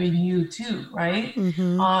all very new too, right?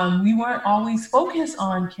 We weren't always focused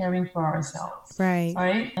on caring for ourselves,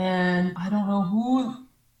 right? And I don't know who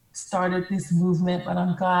started this movement, but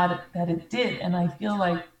I'm glad that it did. And I feel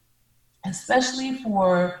like, especially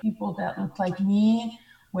for people that look like me,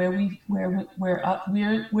 where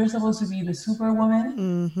we're supposed to be the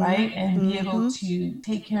superwoman, right? And be able to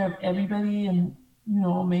take care of everybody. And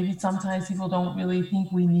maybe sometimes people don't really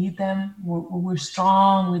think we need them. We're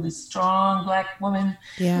strong. We're the strong Black woman.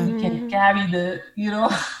 Yeah. We can carry the,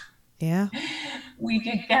 Yeah. we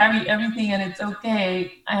can carry everything and it's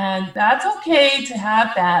okay. And that's okay to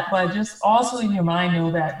have that, but just also in your mind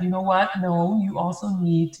know that, you know what? No, you also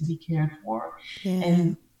need to be cared for. Yeah.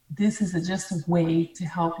 And this is just a way to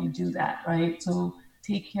help you do that, right? So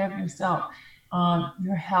take care of yourself.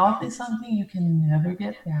 Your health is something you can never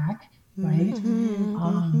get back, right?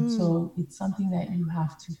 So it's something that you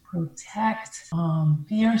have to protect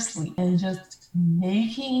fiercely, and just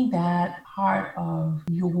making that part of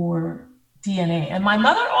your DNA. And my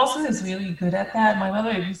mother also is really good at that. My mother,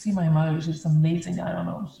 if you see my mother, she's amazing. I don't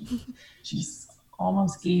know. She's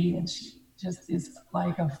almost 80 and she just is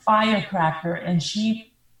like a firecracker. And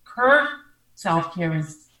her self-care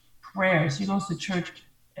is prayer. She goes to church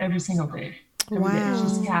every single day. Every day.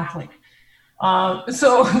 She's Catholic.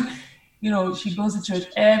 So she goes to church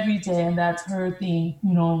every day, and that's her thing,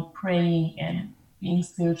 praying and being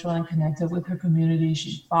spiritual and connected with her community.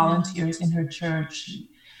 She volunteers in her church. She's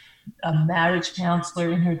a marriage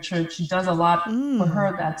counselor in her church. She does a lot for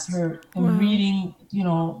her. That's her. And reading,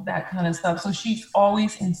 that kind of stuff. So she's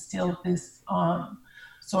always instilled this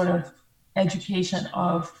sort of education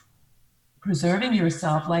of preserving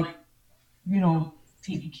yourself, like,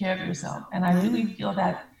 taking care of yourself. And I really feel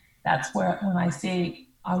that that's where, when I say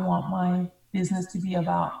I want my business to be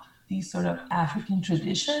about these sort of African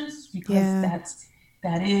traditions, because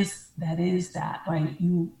that is that, right?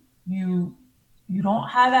 You don't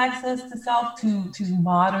have access to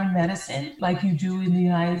modern medicine like you do in the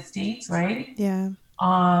United States, right? Yeah.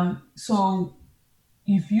 So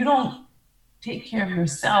if you don't take care of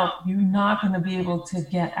yourself, you're not going to be able to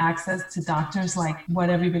get access to doctors like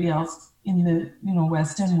what everybody else in the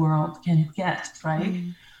Western world can get, right?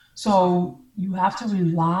 So you have to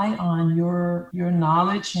rely on your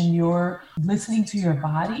knowledge and your listening to your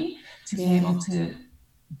body to be able to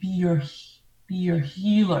be your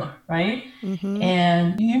healer, right?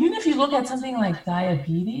 And even if you look at something like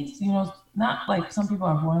diabetes, not like some people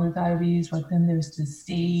are born with diabetes, but then there's the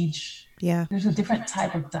stage. Yeah. There's a different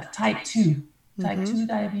type of type 2. Type 2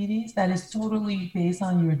 diabetes that is totally based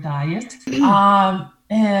on your diet.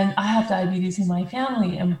 And I have diabetes in my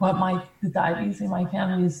family, but the diabetes in my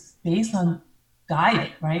family is based on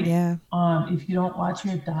diet, right? Yeah. If you don't watch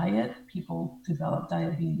your diet, people develop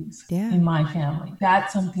diabetes in my family.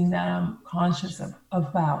 That's something that I'm conscious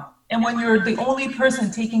about. And when you're the only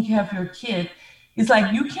person taking care of your kid, it's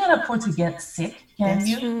like you can't afford to get sick, can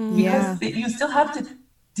you? Because you still have to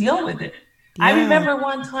deal with it. Yeah. I remember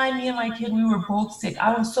one time me and my kid, we were both sick.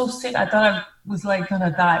 I was so sick, I thought I was like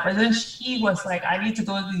gonna die. But then he was like, I need to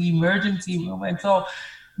go to the emergency room. And so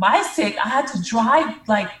my sick, I had to drive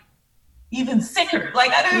like even sicker.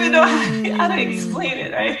 Like I don't even know how to explain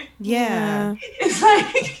it, right? Yeah. It's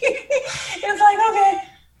like, okay,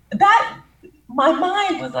 that my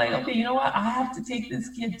mind was like, okay, you know what? I have to take this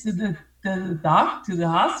kid to the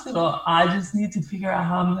hospital. I just need to figure out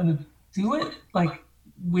how I'm gonna do it. Like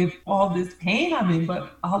with all this pain I'm in,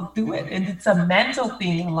 but I'll do it. And it's a mental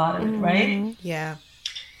thing, a lot of it, right? Yeah.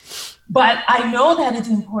 But I know that it's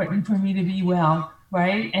important for me to be well,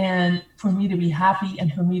 right? And for me to be happy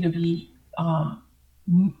and for me to be, not,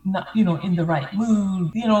 in the right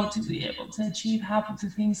mood, to be able to achieve half of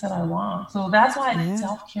the things that I want. So that's why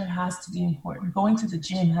self-care has to be important. Going to the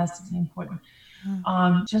gym has to be important.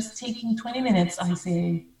 Just taking 20 minutes, I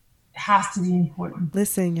say, has to be important.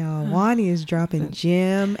 Listen, y'all, Wani is dropping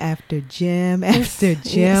gym after gym after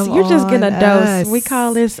gym. You're just getting a dose. We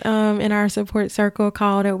call this in our support circle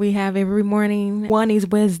call that we have every morning, Wani's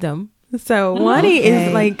wisdom. So Wani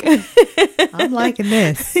is like, I'm liking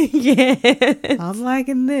this. yes. I'm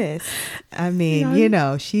liking this. I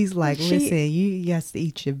mean, she's like, listen, you have to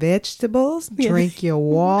eat your vegetables, drink your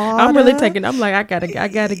water. I'm really taking. I'm like, I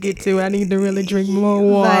gotta get to. I need to really drink more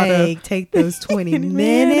water. Like, take those 20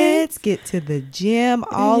 minutes, get to the gym,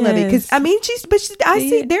 all of it. Because I mean, I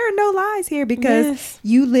see there are no lies here because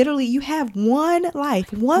you have one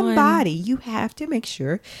life, one body. You have to make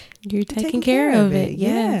sure you're taking care of it.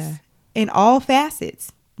 Yes. Yeah. In all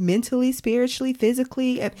facets, mentally, spiritually,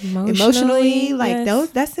 physically, emotionally, like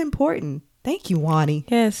that's important. Thank you, Wani.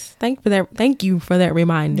 Yes, thank you for that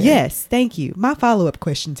reminder. Yes, thank you. My follow-up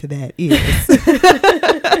question to that is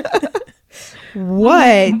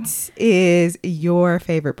what is your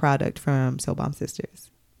favorite product from Soul Balm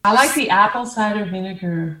Sisters? I like the apple cider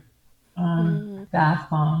vinegar bath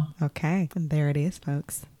bomb. Okay, and there it is,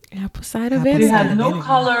 folks. Apple cider vinegar. It has no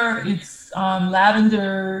color. It's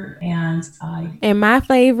lavender and my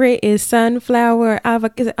favorite is sunflower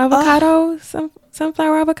avocado.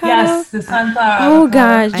 Sunflower avocado. Yes, the sunflower avocado. Oh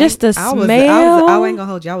gosh, just the smell. I ain't gonna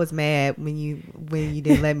hold you. I was mad when you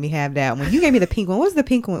didn't let me have that one. You gave me the pink one. What's the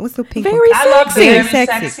pink one? What's the pink one? I love very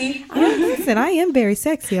sexy. Listen, I am very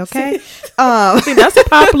sexy. Okay. See, that's a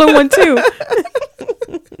popular one too.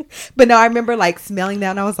 But no, I remember like smelling that,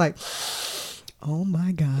 and I was like, oh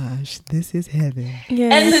my gosh, this is heaven.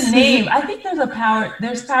 Yes. And the name, I think there's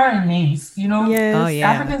power in names, Yes. Oh, yeah.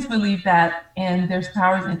 Africans believe that, and there's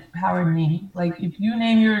power in name. Like if you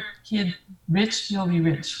name your kid Rich, he'll be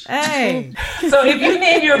rich. Hey. So if you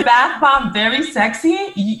name your bath bomb very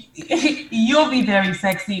sexy, you'll be very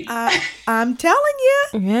sexy. I'm telling you.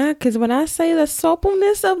 Yeah, because when I say the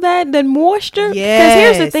suppleness of that moisture, because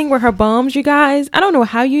yes. here's the thing with her bombs, you guys, I don't know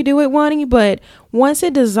how you do it, Wani, but once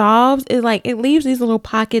it dissolves, it leaves these little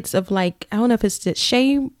pockets of like, I don't know if it's the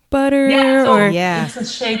shea butter it's a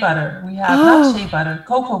shea butter. We have not shea butter,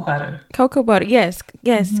 cocoa butter. Cocoa butter, yes,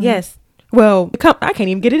 yes. Well, I can't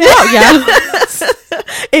even get it out, y'all.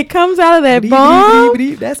 It comes out of that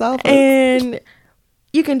bomb. That's all. And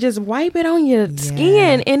you can just wipe it on your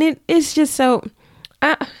skin. And it's just so...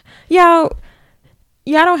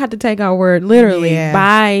 Y'all don't have to take our word literally.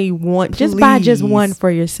 Buy one. Just buy just one for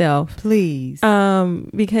yourself. Please.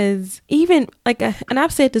 Because even and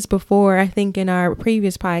I've said this before, I think in our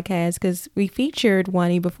previous podcast, because we featured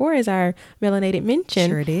Wani before as our melanated mention.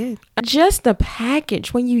 Sure did. Just the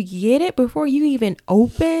package, when you get it, before you even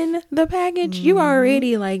open the package, you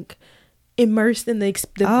already like immersed in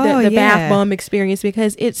the bath bomb experience,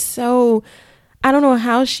 because it's so... I don't know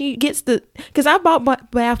how she gets because I bought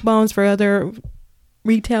bath bombs for other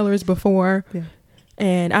retailers before,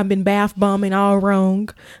 and I've been bath bombing all wrong,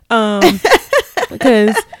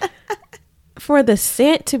 because for the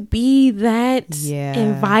scent to be that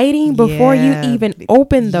inviting before you even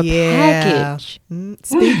open the package.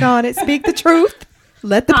 Speak on it. Speak the truth.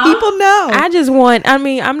 Let the people know.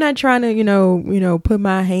 I'm not trying to, put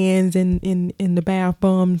my hands in the bath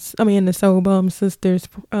bombs. I mean, in the Soul Balm Sisters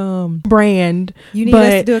brand. You need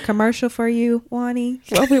us to do a commercial for you, Wani?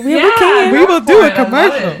 Well, we can. We will do a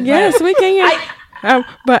commercial. Yes, we can.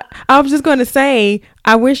 But I was just going to say,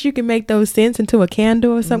 I wish you could make those scents into a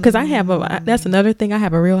candle or something. Because that's another thing. I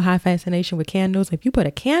have a real high fascination with candles. If you put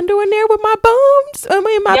a candle in there with my bombs,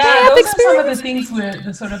 my bath experience. Those are some of the things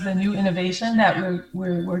the sort of the new innovation that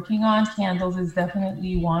we're working on. Candles is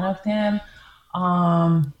definitely one of them.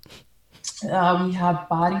 We have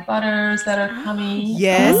body butters that are coming.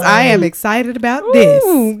 Yes, I am excited about this.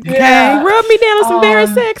 Okay, rub me down with some very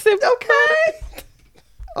sexy. Okay.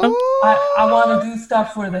 I want to do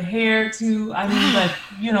stuff for the hair too. I mean, but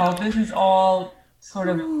this is all sort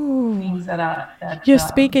of things that you're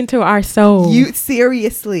speaking to our soul. You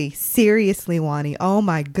seriously, Wani. Oh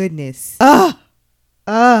my goodness. I'm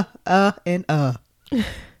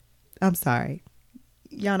sorry.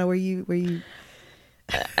 Yana, were you?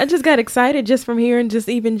 I just got excited just from hearing,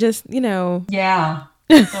 Yeah.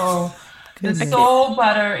 So. The Soul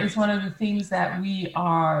Butter is one of the things that we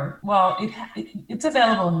are, it's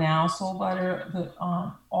available now. Soul Butter, the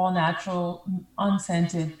all natural,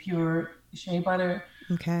 unscented, pure shea butter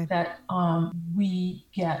that we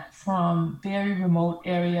get from very remote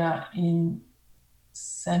area in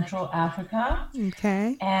Central Africa.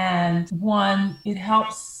 Okay. And it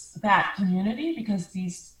helps that community because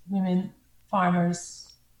these women,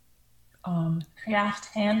 farmers,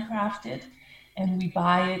 handcrafted, and we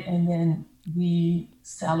buy it and then we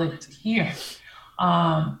sell it here.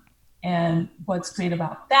 And what's great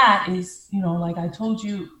about that is, like I told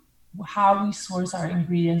you, how we source our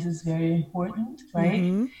ingredients is very important, right?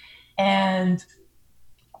 Mm-hmm. And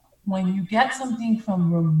when you get something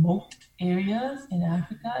from remote areas in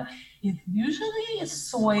Africa, it usually is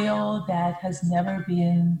soil that has never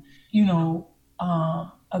been,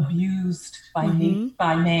 abused by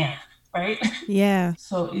by man, right? Yeah.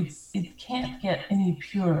 So it can't get any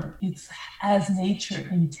purer. It's as nature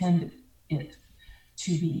intended it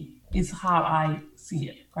to be, is how I see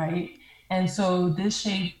it, right? And so this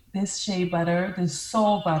shea butter, this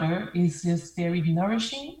soul butter, is just very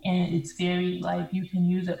nourishing, and it's very, like, you can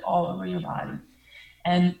use it all over your body.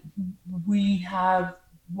 And we have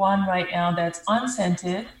one right now that's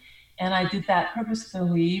unscented, and I did that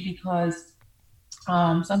purposefully because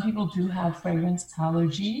some people do have fragrance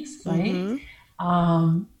allergies, right?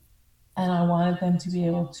 And I wanted them to be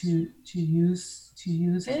able to use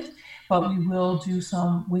it. But we will do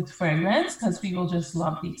some with fragrance because people just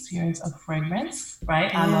love the experience of fragrance,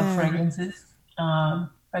 right? I love fragrances.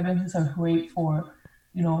 Fragrances are great for,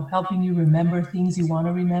 helping you remember things you want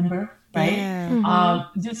to remember, right?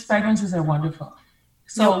 Just fragrances are wonderful.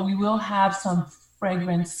 So we will have some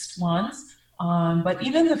fragranced ones. But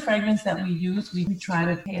even the fragrance that we use, we try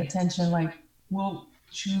to pay attention. Like, we'll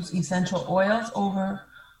choose essential oils over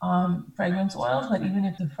fragrance oils. But even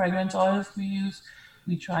if the fragrance oils we use,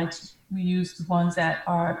 we use the ones that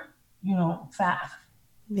are,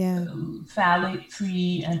 phthalate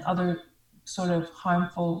free and other sort of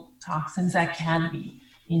harmful toxins that can be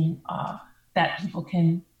in that people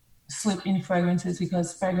can slip in fragrances,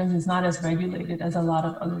 because fragrance is not as regulated as a lot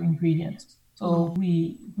of other ingredients. So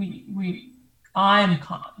I'm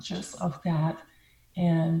conscious of that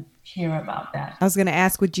and care about that. I was going to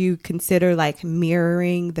ask, would you consider like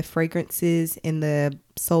mirroring the fragrances in the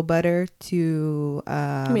soul butter to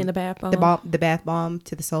I mean the bath bomb. The bath bomb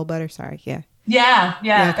to the soul butter? Sorry. Yeah,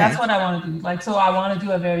 okay. That's what I want to do. Like, so I want to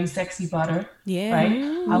do a very sexy butter. Yeah. Right?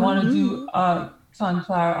 I want to do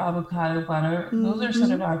sunflower avocado butter. Those are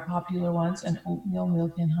sort of our popular ones, and oatmeal,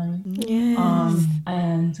 milk, and honey. Yes.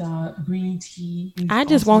 And green tea. I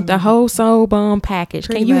just want the whole soul bomb package.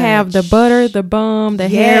 Can you have the butter, the bomb, the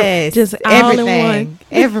hair, just all in one?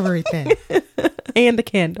 Everything. And the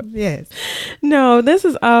candle. Yes. No, this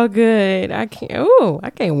is all good. I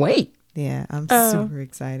can't wait. Yeah, I'm super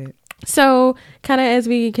excited. So, kind of as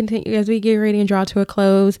we continue, as we get ready and draw to a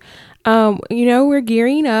close, we're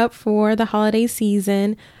gearing up for the holiday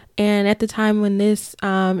season. And at the time when this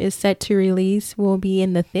is set to release, we'll be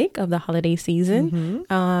in the thick of the holiday season.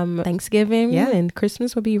 Thanksgiving and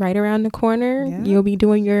Christmas will be right around the corner. Yeah. You'll be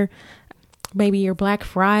doing maybe your Black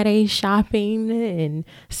Friday shopping and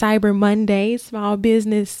Cyber Monday, Small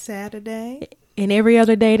Business Saturday. And every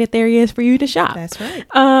other day that there is for you to shop. That's right.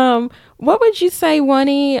 What would you say,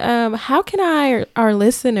 Wani? How can our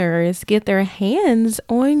listeners get their hands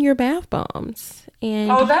on your bath bombs? And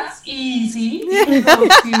that's easy.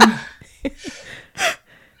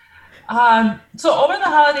 So over the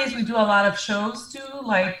holidays, we do a lot of shows too.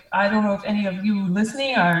 Like, I don't know if any of you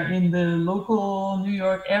listening are in the local New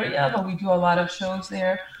York area, but we do a lot of shows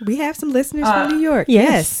there. We have some listeners from New York.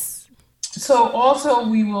 Yes. So also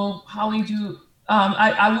we will probably do,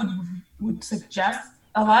 I would suggest,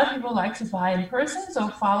 a lot of people like to buy in person. So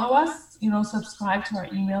follow us, subscribe to our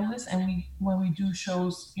email list. And when we do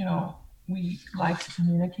shows, we like to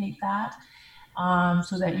communicate that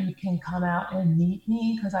so that you can come out and meet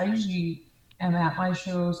me. Because I usually am at my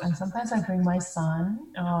shows, and sometimes I bring my son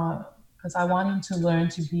because I want him to learn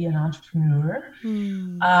to be an entrepreneur.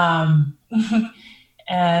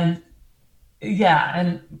 And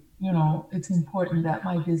it's important that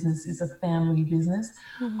my business is a family business.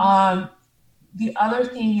 The other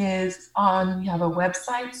thing is, we have a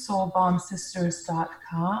website,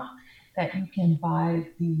 soulbombsisters.com, that you can buy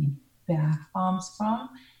the bath bombs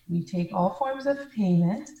from. We take all forms of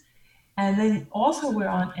payment. And then also we're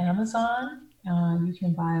on Amazon. You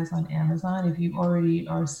can buy us on Amazon if you already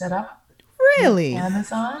are set up. Really?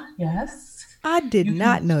 Amazon, yes. I did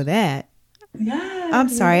not know that. Yeah. I'm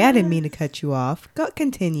sorry, I didn't mean to cut you off.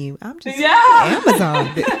 Continue. I'm just Amazon.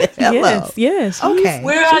 Hello. Yes. Okay.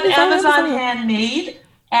 We're on Amazon Handmade,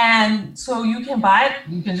 and so you can buy it.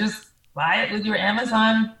 You can just buy it with your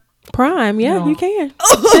Amazon Prime. Yeah, you can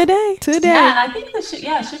today. Yeah, and I think it should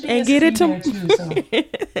be and get it to too. So.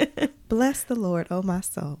 Bless the Lord, oh my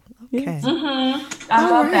soul. Okay. I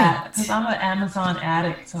love that because I'm an Amazon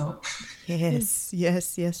addict. So yes.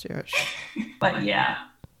 But yeah.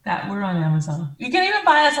 That we're on Amazon. You can even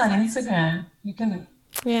buy us on Instagram. You can.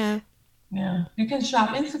 Yeah. You can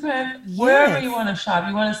shop Instagram wherever you want to shop.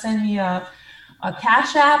 You want to send me a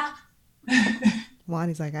Cash App.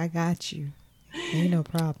 Wani's like, I got you. Ain't no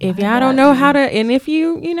problem. If y'all don't know how to, and if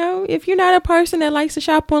if you're not a person that likes to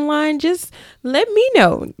shop online, just let me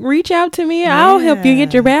know. Reach out to me. I'll help you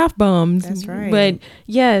get your bath bombs. That's right. But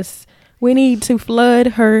yes, we need to flood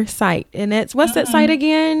her site. And that's, what's that site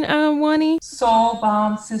again, Wani?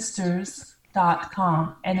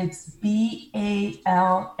 soulbalmsisters.com, and it's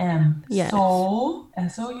BALM. Yes. Soul,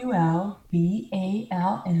 SOULBALM,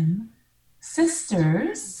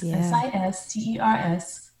 sisters,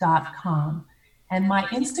 SISTERS.com. And my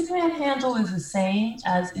Instagram handle is the same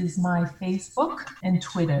as is my Facebook and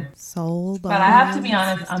Twitter. Soul Balm. But I have to be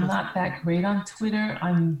honest, I'm not that great on Twitter.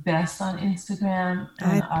 I'm best on Instagram.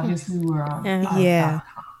 And obviously we're on Yeah.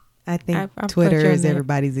 I think I've Twitter put you is on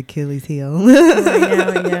everybody's Achilles heel. One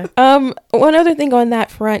other thing on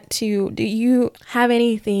that front too, do you have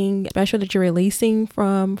anything special that you're releasing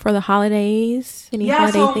for the holidays? Any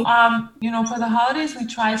holiday thing? For the holidays we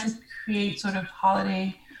try to create sort of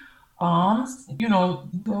holiday balms,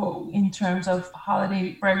 go in terms of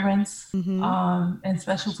holiday fragrance, and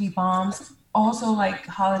specialty balms, also like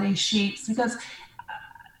holiday shapes, because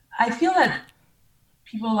I feel that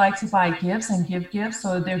people like to buy gifts and give gifts,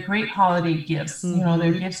 so they're great holiday gifts.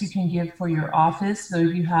 They're gifts you can give for your office. So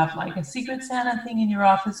if you have like a Secret Santa thing in your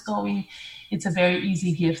office going, it's a very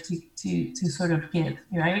easy gift to sort of give,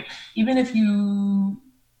 right? Even if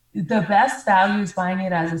the best value is buying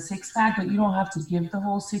it as a 6-pack, but you don't have to give the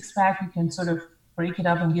whole 6-pack. You can sort of break it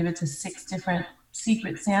up and give it to 6 different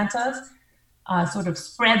Secret Santas, sort of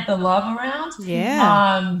spread the love around.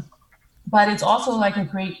 Yeah. But it's also like a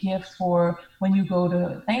great gift for when you go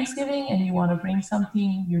to Thanksgiving and you want to bring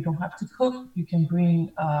something. You don't have to cook. You can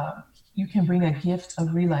bring a gift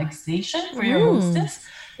of relaxation for your hostess,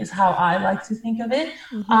 is how I like to think of it.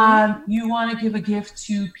 You want to give a gift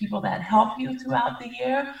to people that help you throughout the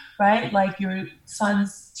year, right? Like your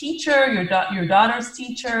son's teacher, your daughter's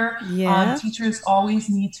teacher. Yeah. Teachers always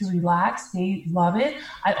need to relax. They love it.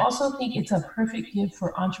 I also think it's a perfect gift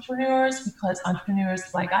for entrepreneurs, because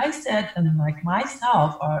entrepreneurs, like I said, and like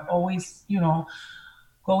myself, are always,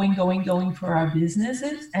 going for our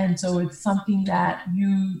businesses. And so it's something that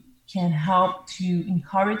you can help to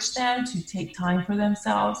encourage them to take time for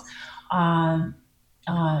themselves, to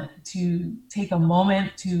take a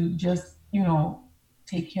moment to just,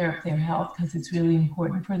 take care of their health, because it's really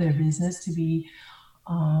important for their business to be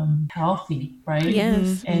healthy, right?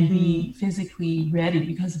 Yes. And be physically ready,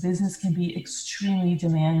 because business can be extremely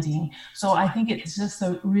demanding. So I think it's just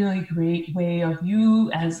a really great way of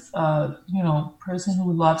you as a, person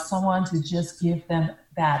who loves someone to just give them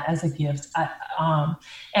that as a gift.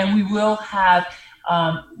 And we will have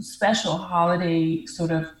special holiday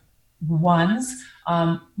sort of ones,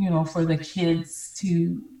 for the kids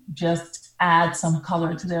to just add some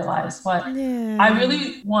color to their lives. But I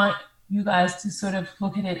really want you guys to sort of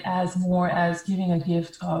look at it as more as giving a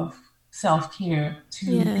gift of self-care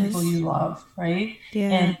to people you love, right? Yeah.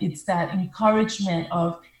 And it's that encouragement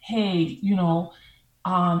of, hey,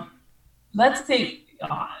 let's say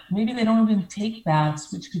maybe they don't even take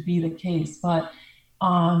baths, which could be the case, but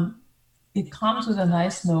it comes with a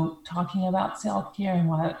nice note talking about self-care and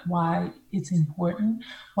why it's important.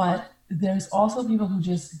 But there's also people who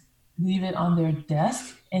just leave it on their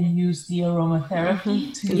desk and use the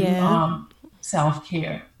aromatherapy to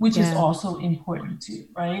self-care, which is also important too,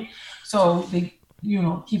 right? So they,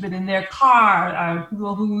 keep it in their car.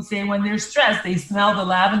 People who say when they're stressed, they smell the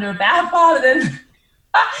lavender bath bomb and then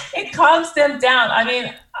it calms them down. I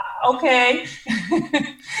mean, okay,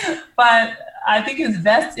 but I think it's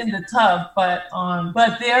best in the tub. But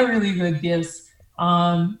they're really good gifts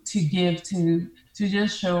to give to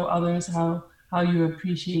just show others how you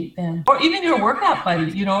appreciate them. Or even your workout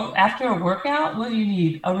buddy, after a workout, what do you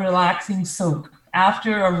need? A relaxing soak.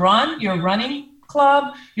 After a run, your running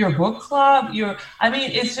club, your book club,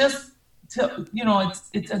 it's just,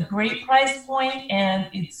 it's a great price point, and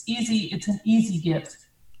it's easy. It's an easy gift.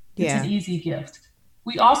 It's an easy gift.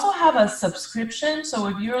 We also have a subscription. So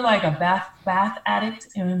if you're like a bath addict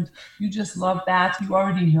and you just love baths, you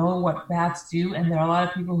already know what baths do. And there are a lot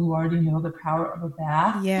of people who already know the power of a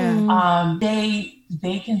bath. Yeah.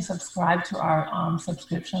 They can subscribe to our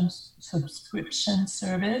subscription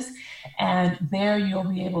service. And there you'll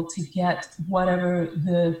be able to get whatever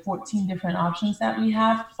the 14 different options that we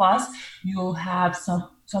have. Plus you'll have some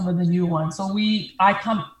of the new ones. So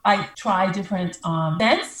I try different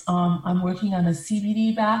scents. I'm working on a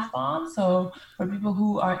CBD bath bomb. So for people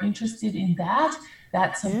who are interested in that,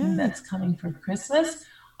 that's something that's coming for Christmas.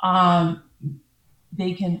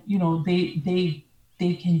 They can, they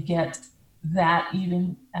can get that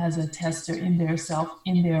even as a tester in their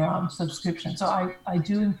subscription. So I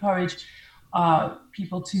do encourage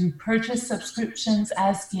people to purchase subscriptions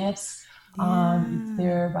as gifts.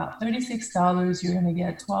 They're about $36. You're going to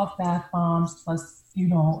get 12 bath bombs plus,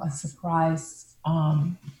 a surprise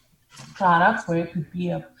product, where it could be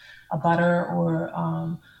a butter or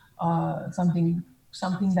something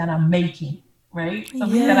that I'm making, right?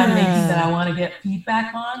 Something that I'm making that I want to get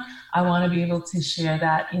feedback on. I want to be able to share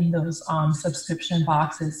that in those subscription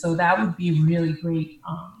boxes. So that would be a really great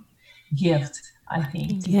gift, I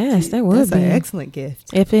think. Yes, that would That's be an excellent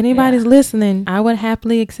gift. If anybody's listening, I would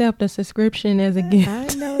happily accept a subscription as a gift. I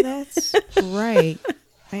know that's right.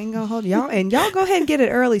 I ain't gonna hold y'all, and y'all go ahead and get an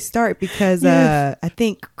early start because I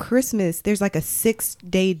think Christmas, there's like a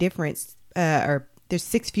 6-day difference, or there's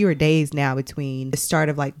 6 fewer days now between the start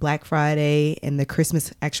of like Black Friday and the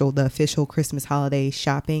official Christmas holiday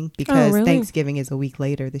shopping, because Thanksgiving is a week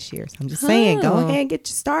later this year. So I'm just saying, go ahead and get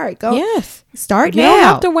your start. Start now. You don't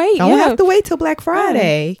have to wait. Don't have to wait till Black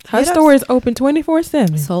Friday. Her store is open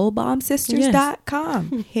 24/7.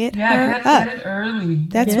 Soulbombsisters.com. Hit her up. Get it early.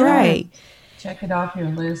 That's right. Check it off your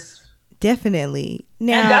list. Definitely.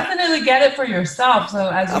 Now, and definitely get it for yourself. So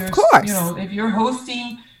of course, if you're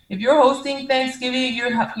hosting Thanksgiving,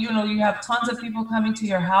 you have tons of people coming to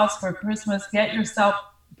your house for Christmas. Get yourself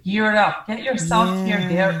geared up. Get yourself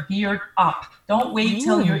geared up. Don't wait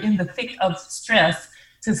till you're in the thick of stress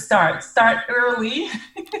to start. Start early.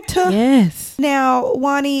 Yes. Now,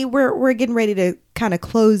 Wani, we're getting ready to kind of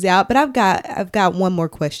close out, but I've got one more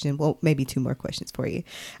question. Well, maybe 2 more questions for you.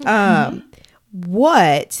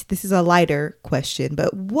 This is a lighter question,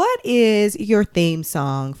 but what is your theme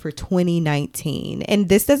song for 2019? And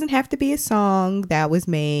this doesn't have to be a song that was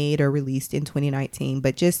made or released in 2019,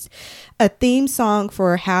 but just a theme song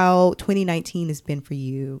for how 2019 has been for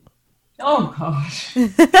you. Oh, gosh.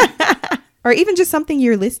 Or even just something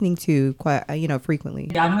you're listening to quite, frequently.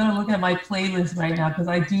 Yeah, I'm going to look at my playlist right now, because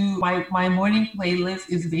I do my morning playlist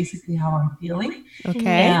is basically how I'm feeling. Okay.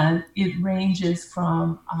 And it ranges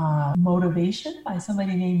from Motivation by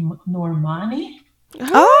somebody named Normani.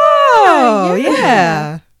 Oh,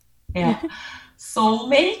 yeah. Yeah.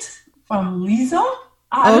 Soulmate from Lizzo.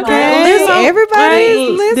 Okay. Lizzo.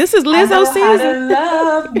 Everybody. This is Lizzo season.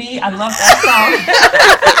 Love me. I love that song.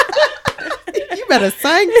 You better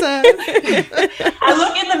sing to. I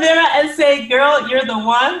look in the mirror and say, "Girl, you're the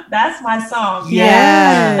one." That's my song.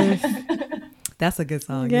 Yes. That's a good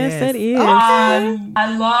song. Yes, it is.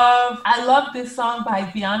 I love this song by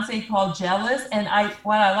Beyonce called "Jealous," and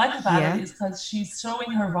what I like about it is because she's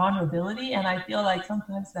showing her vulnerability, and I feel like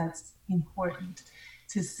sometimes that's important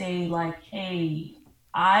to say, like, "Hey,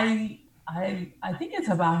 I think it's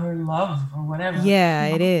about her love or whatever." Yeah,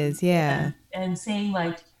 it is. Yeah, and saying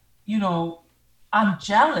like, I'm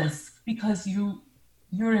jealous because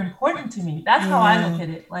you're important to me. That's how I look at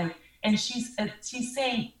it. Like, and she's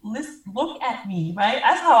saying, "Listen, look at me," right?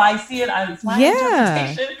 That's how I see it. It's my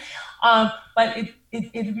interpretation. But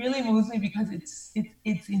it really moves me because it's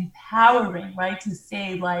empowering, right? To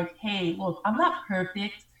say like, "Hey, look, I'm not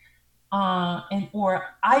perfect, or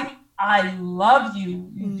I love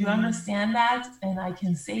you. Do you understand that?" And I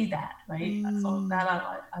can say that, right? So that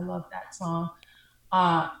I love that song.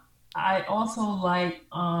 I also like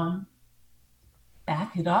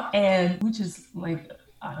 "Back It Up," and which is like,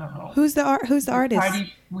 I don't know. Who's the artist?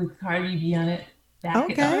 With Cardi B on it. Back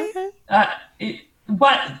Okay. It Up.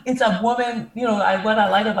 But it's a woman. What I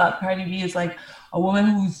like about Cardi B is like a woman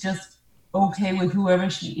who's just okay with whoever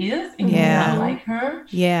she is, and you may not like her.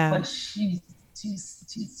 Yeah. But she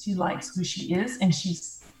likes who she is, and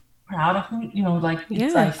she's proud of who.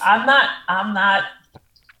 It's like I'm not.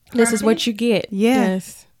 This is what you get.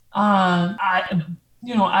 Yes. I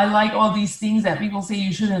like all these things that people say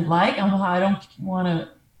you shouldn't like. I don't want to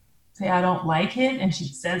say I don't like it. And she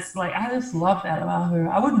says, like, I just love that about her.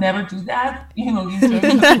 I would never do that. In terms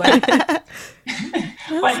of like, but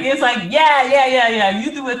it's like, yeah.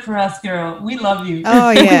 You do it for us, girl. We love you. Oh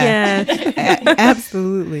yeah.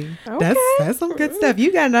 Absolutely. Okay. That's some good stuff.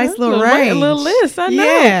 You got a nice little range. A little list. I know.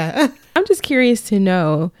 Yeah. I'm just curious to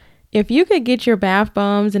know, if you could get your bath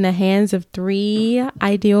bombs in the hands of 3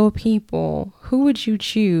 ideal people, who would you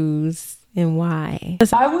choose and why?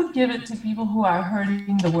 I would give it to people who are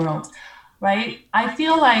hurting the world, right? I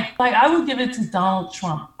feel like I would give it to Donald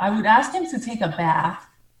Trump. I would ask him to take a bath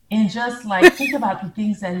and just like think about the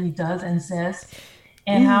things that he does and says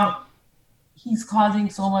and how he's causing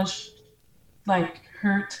so much like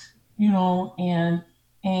hurt, and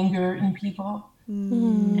anger in people.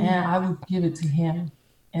 And I would give it to him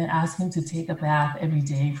and ask him to take a bath every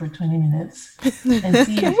day for 20 minutes. And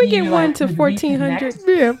see Can we get one to 1400?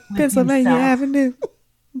 Yeah, Pennsylvania Avenue.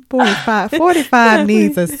 45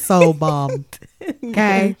 needs a soul bomb.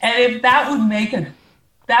 Okay. And if that would make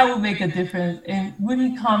a difference, and would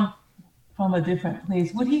he come from a different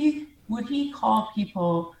place? Would he call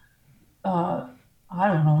people I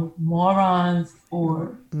don't know, morons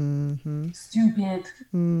or stupid,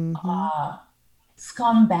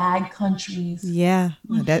 scumbag countries? Yeah.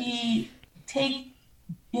 Would he take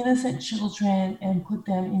innocent children and put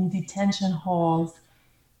them in detention halls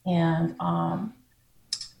and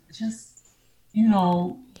just,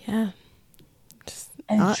 Yeah.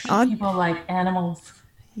 and treat people like animals?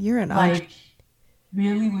 You're an like,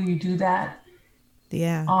 really, will you do that?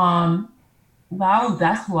 Yeah. Wow,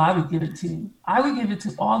 that's who I would give it to. I would give it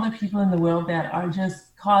to all the people in the world that are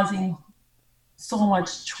just causing so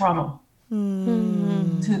much trouble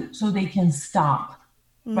so they can stop,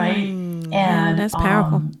 right? And that's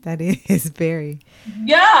powerful. That is very.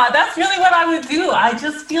 Yeah, that's really what I would do. I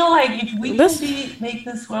just feel like if we can make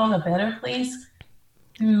this world a better place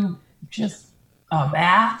through just a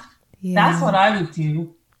bath, that's what I would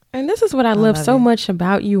do. And this is what I love so much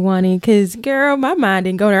about you, Wani, because, girl, my mind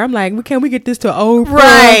didn't go there. I'm like, can we get this to Oprah?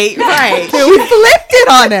 Right. She flipped it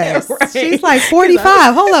on us. Right. She's like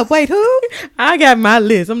 45. Hold up. Wait, who? I got my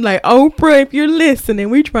list. I'm like, Oprah, if you're listening,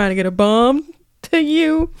 we trying to get a bomb to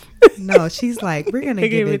you. No, she's like, we're going to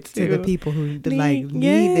give it to the people who need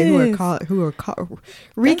it, who are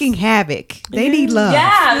wreaking havoc. They need love. Yeah.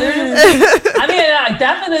 I mean, I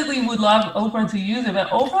definitely would love Oprah to use it, but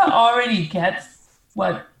Oprah already gets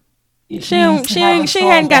what she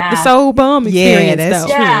hadn't got the soul bomb experience, though.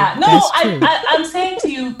 Yeah, no, I'm saying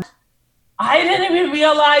to you, I didn't even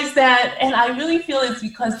realize that, and I really feel it's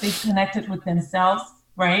because they connected with themselves,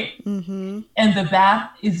 right? Mm-hmm. And the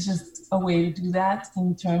bath is just a way to do that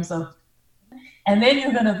in terms of, and then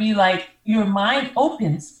you're gonna be like, your mind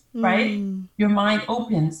opens, right? Your mind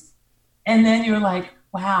opens, and then you're like,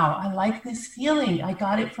 wow, I like this feeling. I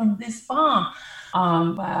got it from this bomb.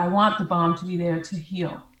 But I want the bomb to be there to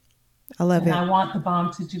heal. I love it. I want the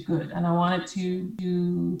bomb to do good. And I want it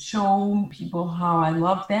to show people how I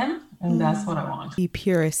love them. And that's what I want. The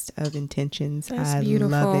purest of intentions. That's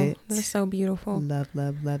beautiful. Love it. That's so beautiful. Love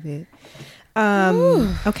it.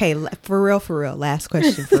 Okay, for real. Last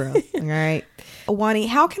question for real. All right. Wani,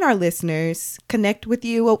 how can our listeners connect with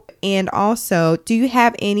you? And also, do you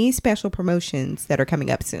have any special promotions that are coming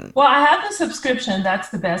up soon? Well, I have the subscription. That's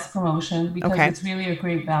the best promotion because it's really a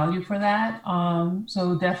great value for that.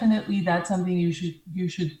 So definitely that's something you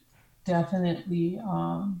should definitely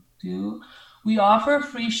do. We offer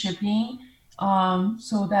free shipping.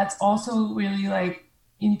 So that's also really like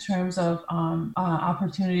in terms of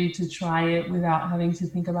opportunity to try it without having to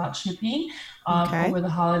think about shipping over the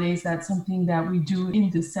holidays. That's something that we do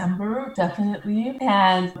in December, definitely.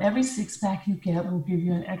 And every 6-pack you get will give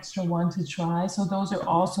you an extra one to try. So those are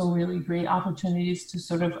also really great opportunities to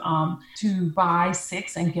sort of to buy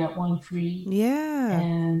 6 and get 1 free. Yeah.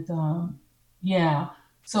 And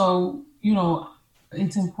so,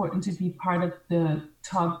 it's important to be part of the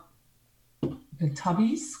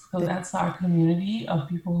Tubbies. So that's our community of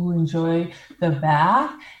people who enjoy the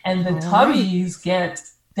bath. And the Tubbies get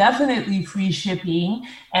definitely free shipping.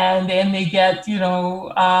 And then they get,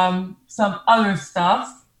 some other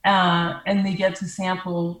stuff. And they get to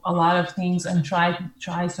sample a lot of things and try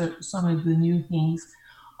some of the new things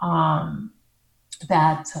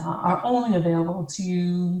that are only available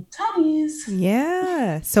to Tubbies.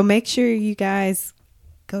 Yeah. So make sure you guys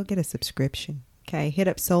go get a subscription. Okay, hit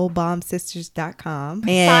up soulbombsisters.com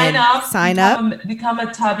and sign up. Become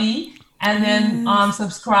a Tubby, and then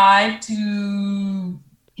subscribe to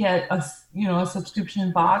get a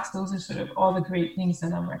subscription box. Those are sort of all the great things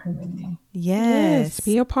that I'm recommending. Yes,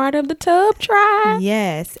 be a part of the Tub Tribe.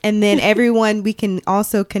 Yes, and then everyone, we can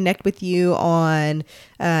also connect with you on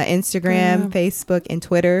Instagram, Facebook, and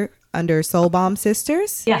Twitter under Soul Bomb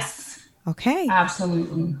Sisters. Yes. Okay.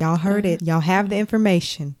 Absolutely. Y'all heard it. Y'all have the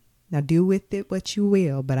information. Now do with it what you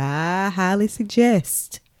will, but I highly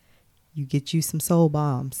suggest you get you some soul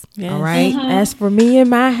bombs. Yes. All right. Mm-hmm. As for me and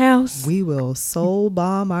my house, we will soul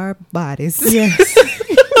bomb our bodies. Yes.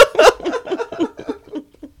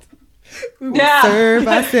 We will serve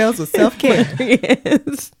ourselves with self-care.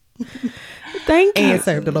 Yes. Thank you. And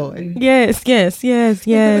serve the Lord. Yes.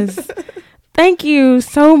 Thank you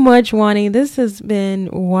so much, Wani. This has been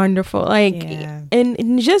wonderful.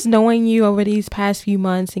 And just knowing you over these past few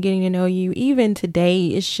months and getting to know you, even today,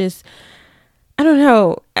 it's just, I don't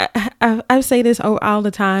know. I say this all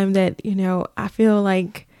the time that, I feel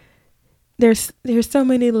like there's so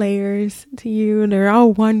many layers to you and they're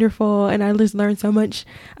all wonderful. And I just learned so much.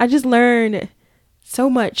 I just learned so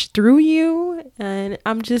much through you. And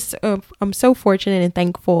I'm so fortunate and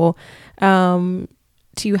thankful.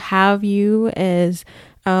 to have you as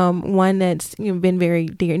one that's been very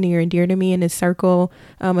near and dear to me in this circle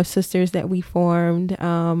of sisters that we formed.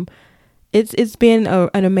 It's been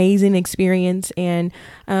an amazing experience, and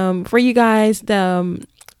for you guys,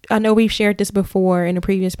 I know we've shared this before in a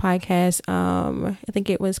previous podcast. I think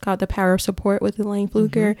it was called The Power of Support with Elaine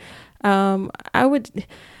Fluker.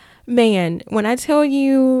 When I tell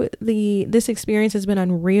you this experience has been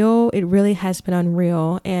unreal, it really has been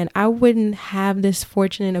unreal. And I wouldn't have this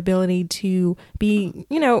fortunate ability to be,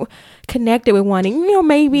 connected with one. And,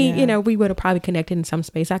 maybe, we would have probably connected in some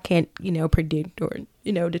space. I can't, predict or,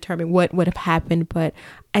 determine what would have happened. But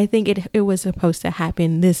I think it was supposed to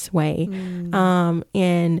happen this way.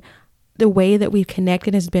 And the way that we've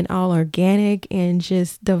connected has been all organic and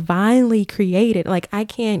just divinely created. Like, I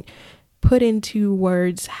can't put into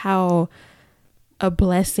words how a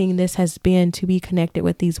blessing this has been to be connected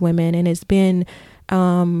with these women. And it's been,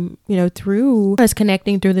 through us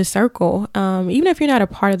connecting through the circle. Even if you're not a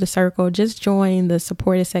part of the circle, just join the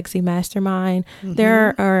Support is Sexy Mastermind.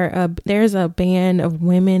 There's a band of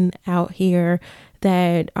women out here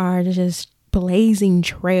that are just blazing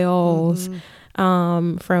trails.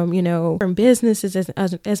 From businesses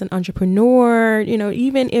as an entrepreneur,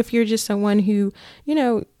 even if you're just someone who,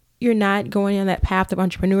 you're not going on that path of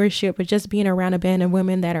entrepreneurship, but just being around a band of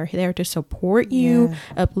women that are there to support you,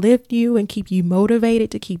 uplift you, and keep you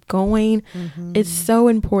motivated to keep going. It's so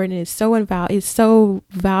important. It's so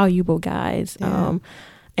valuable, guys. And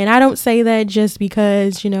I don't say that just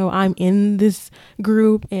because, I'm in this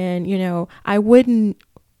group and, I wouldn't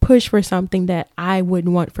push for something that I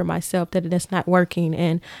wouldn't want for myself, that's not working.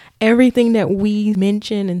 And everything that we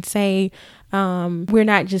mention and say, we're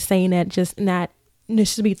not just saying that just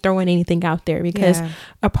to be throwing anything out there, because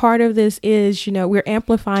a part of this is, we're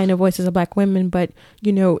amplifying the voices of Black women, but,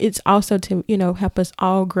 it's also to, help us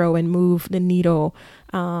all grow and move the needle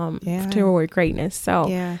toward greatness.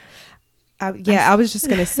 So, I was just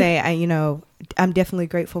going to say, I'm definitely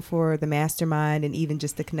grateful for the mastermind and even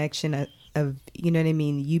just the connection of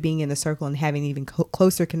you being in the circle and having even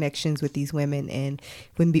closer connections with these women, and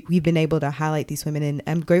when we've been able to highlight these women. And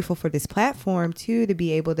I'm grateful for this platform too, to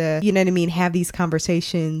be able to, have these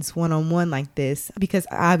conversations one-on-one like this, because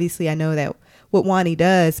obviously I know that what Wani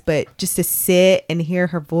does, but just to sit and hear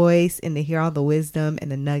her voice and to hear all the wisdom and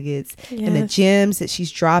the nuggets and the gems that she's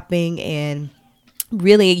dropping, and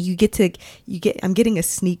really I'm getting a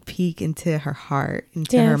sneak peek into her heart,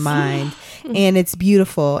 into her mind, and it's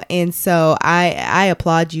beautiful. And so I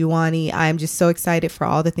applaud you, Wani. I'm just so excited for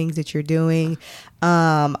all the things that you're doing.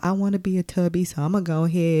 I want to be a tubby, so I'm gonna go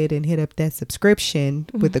ahead and hit up that subscription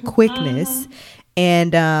with the quickness.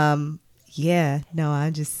 And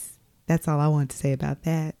that's all I want to say about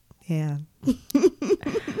that. Yeah.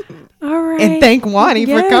 All right. And thank Wani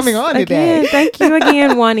for coming on today. Thank you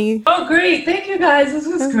again, Wani. Oh, great. Thank you, guys. This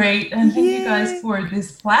was great. And thank you guys for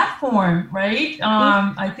this platform, right?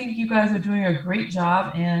 I think you guys are doing a great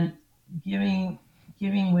job and giving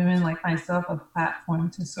women like myself a platform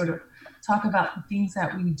to sort of talk about the things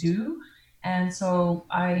that we do. And so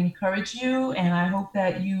I encourage you, and I hope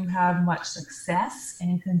that you have much success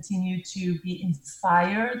and continue to be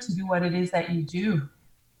inspired to do what it is that you do.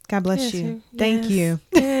 God bless you. Thank you.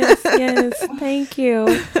 Yes, thank you.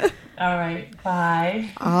 All right, bye.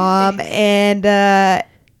 And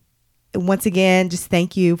once again, just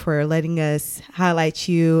thank you for letting us highlight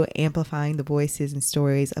you, amplifying the voices and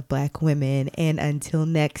stories of Black women. And until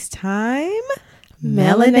next time,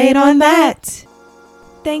 melanate on that.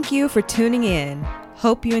 Thank you for tuning in.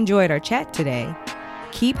 Hope you enjoyed our chat today.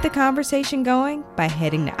 Keep the conversation going by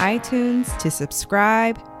heading to iTunes to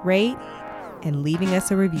subscribe, rate, and leaving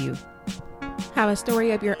us a review. Have a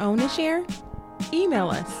story of your own to share?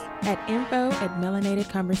 Email us at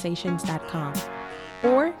info@melanatedconversations.com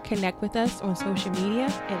or connect with us on social media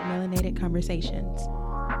at Melanated Conversations.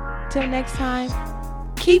 Till next time,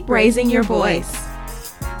 keep raising your voice.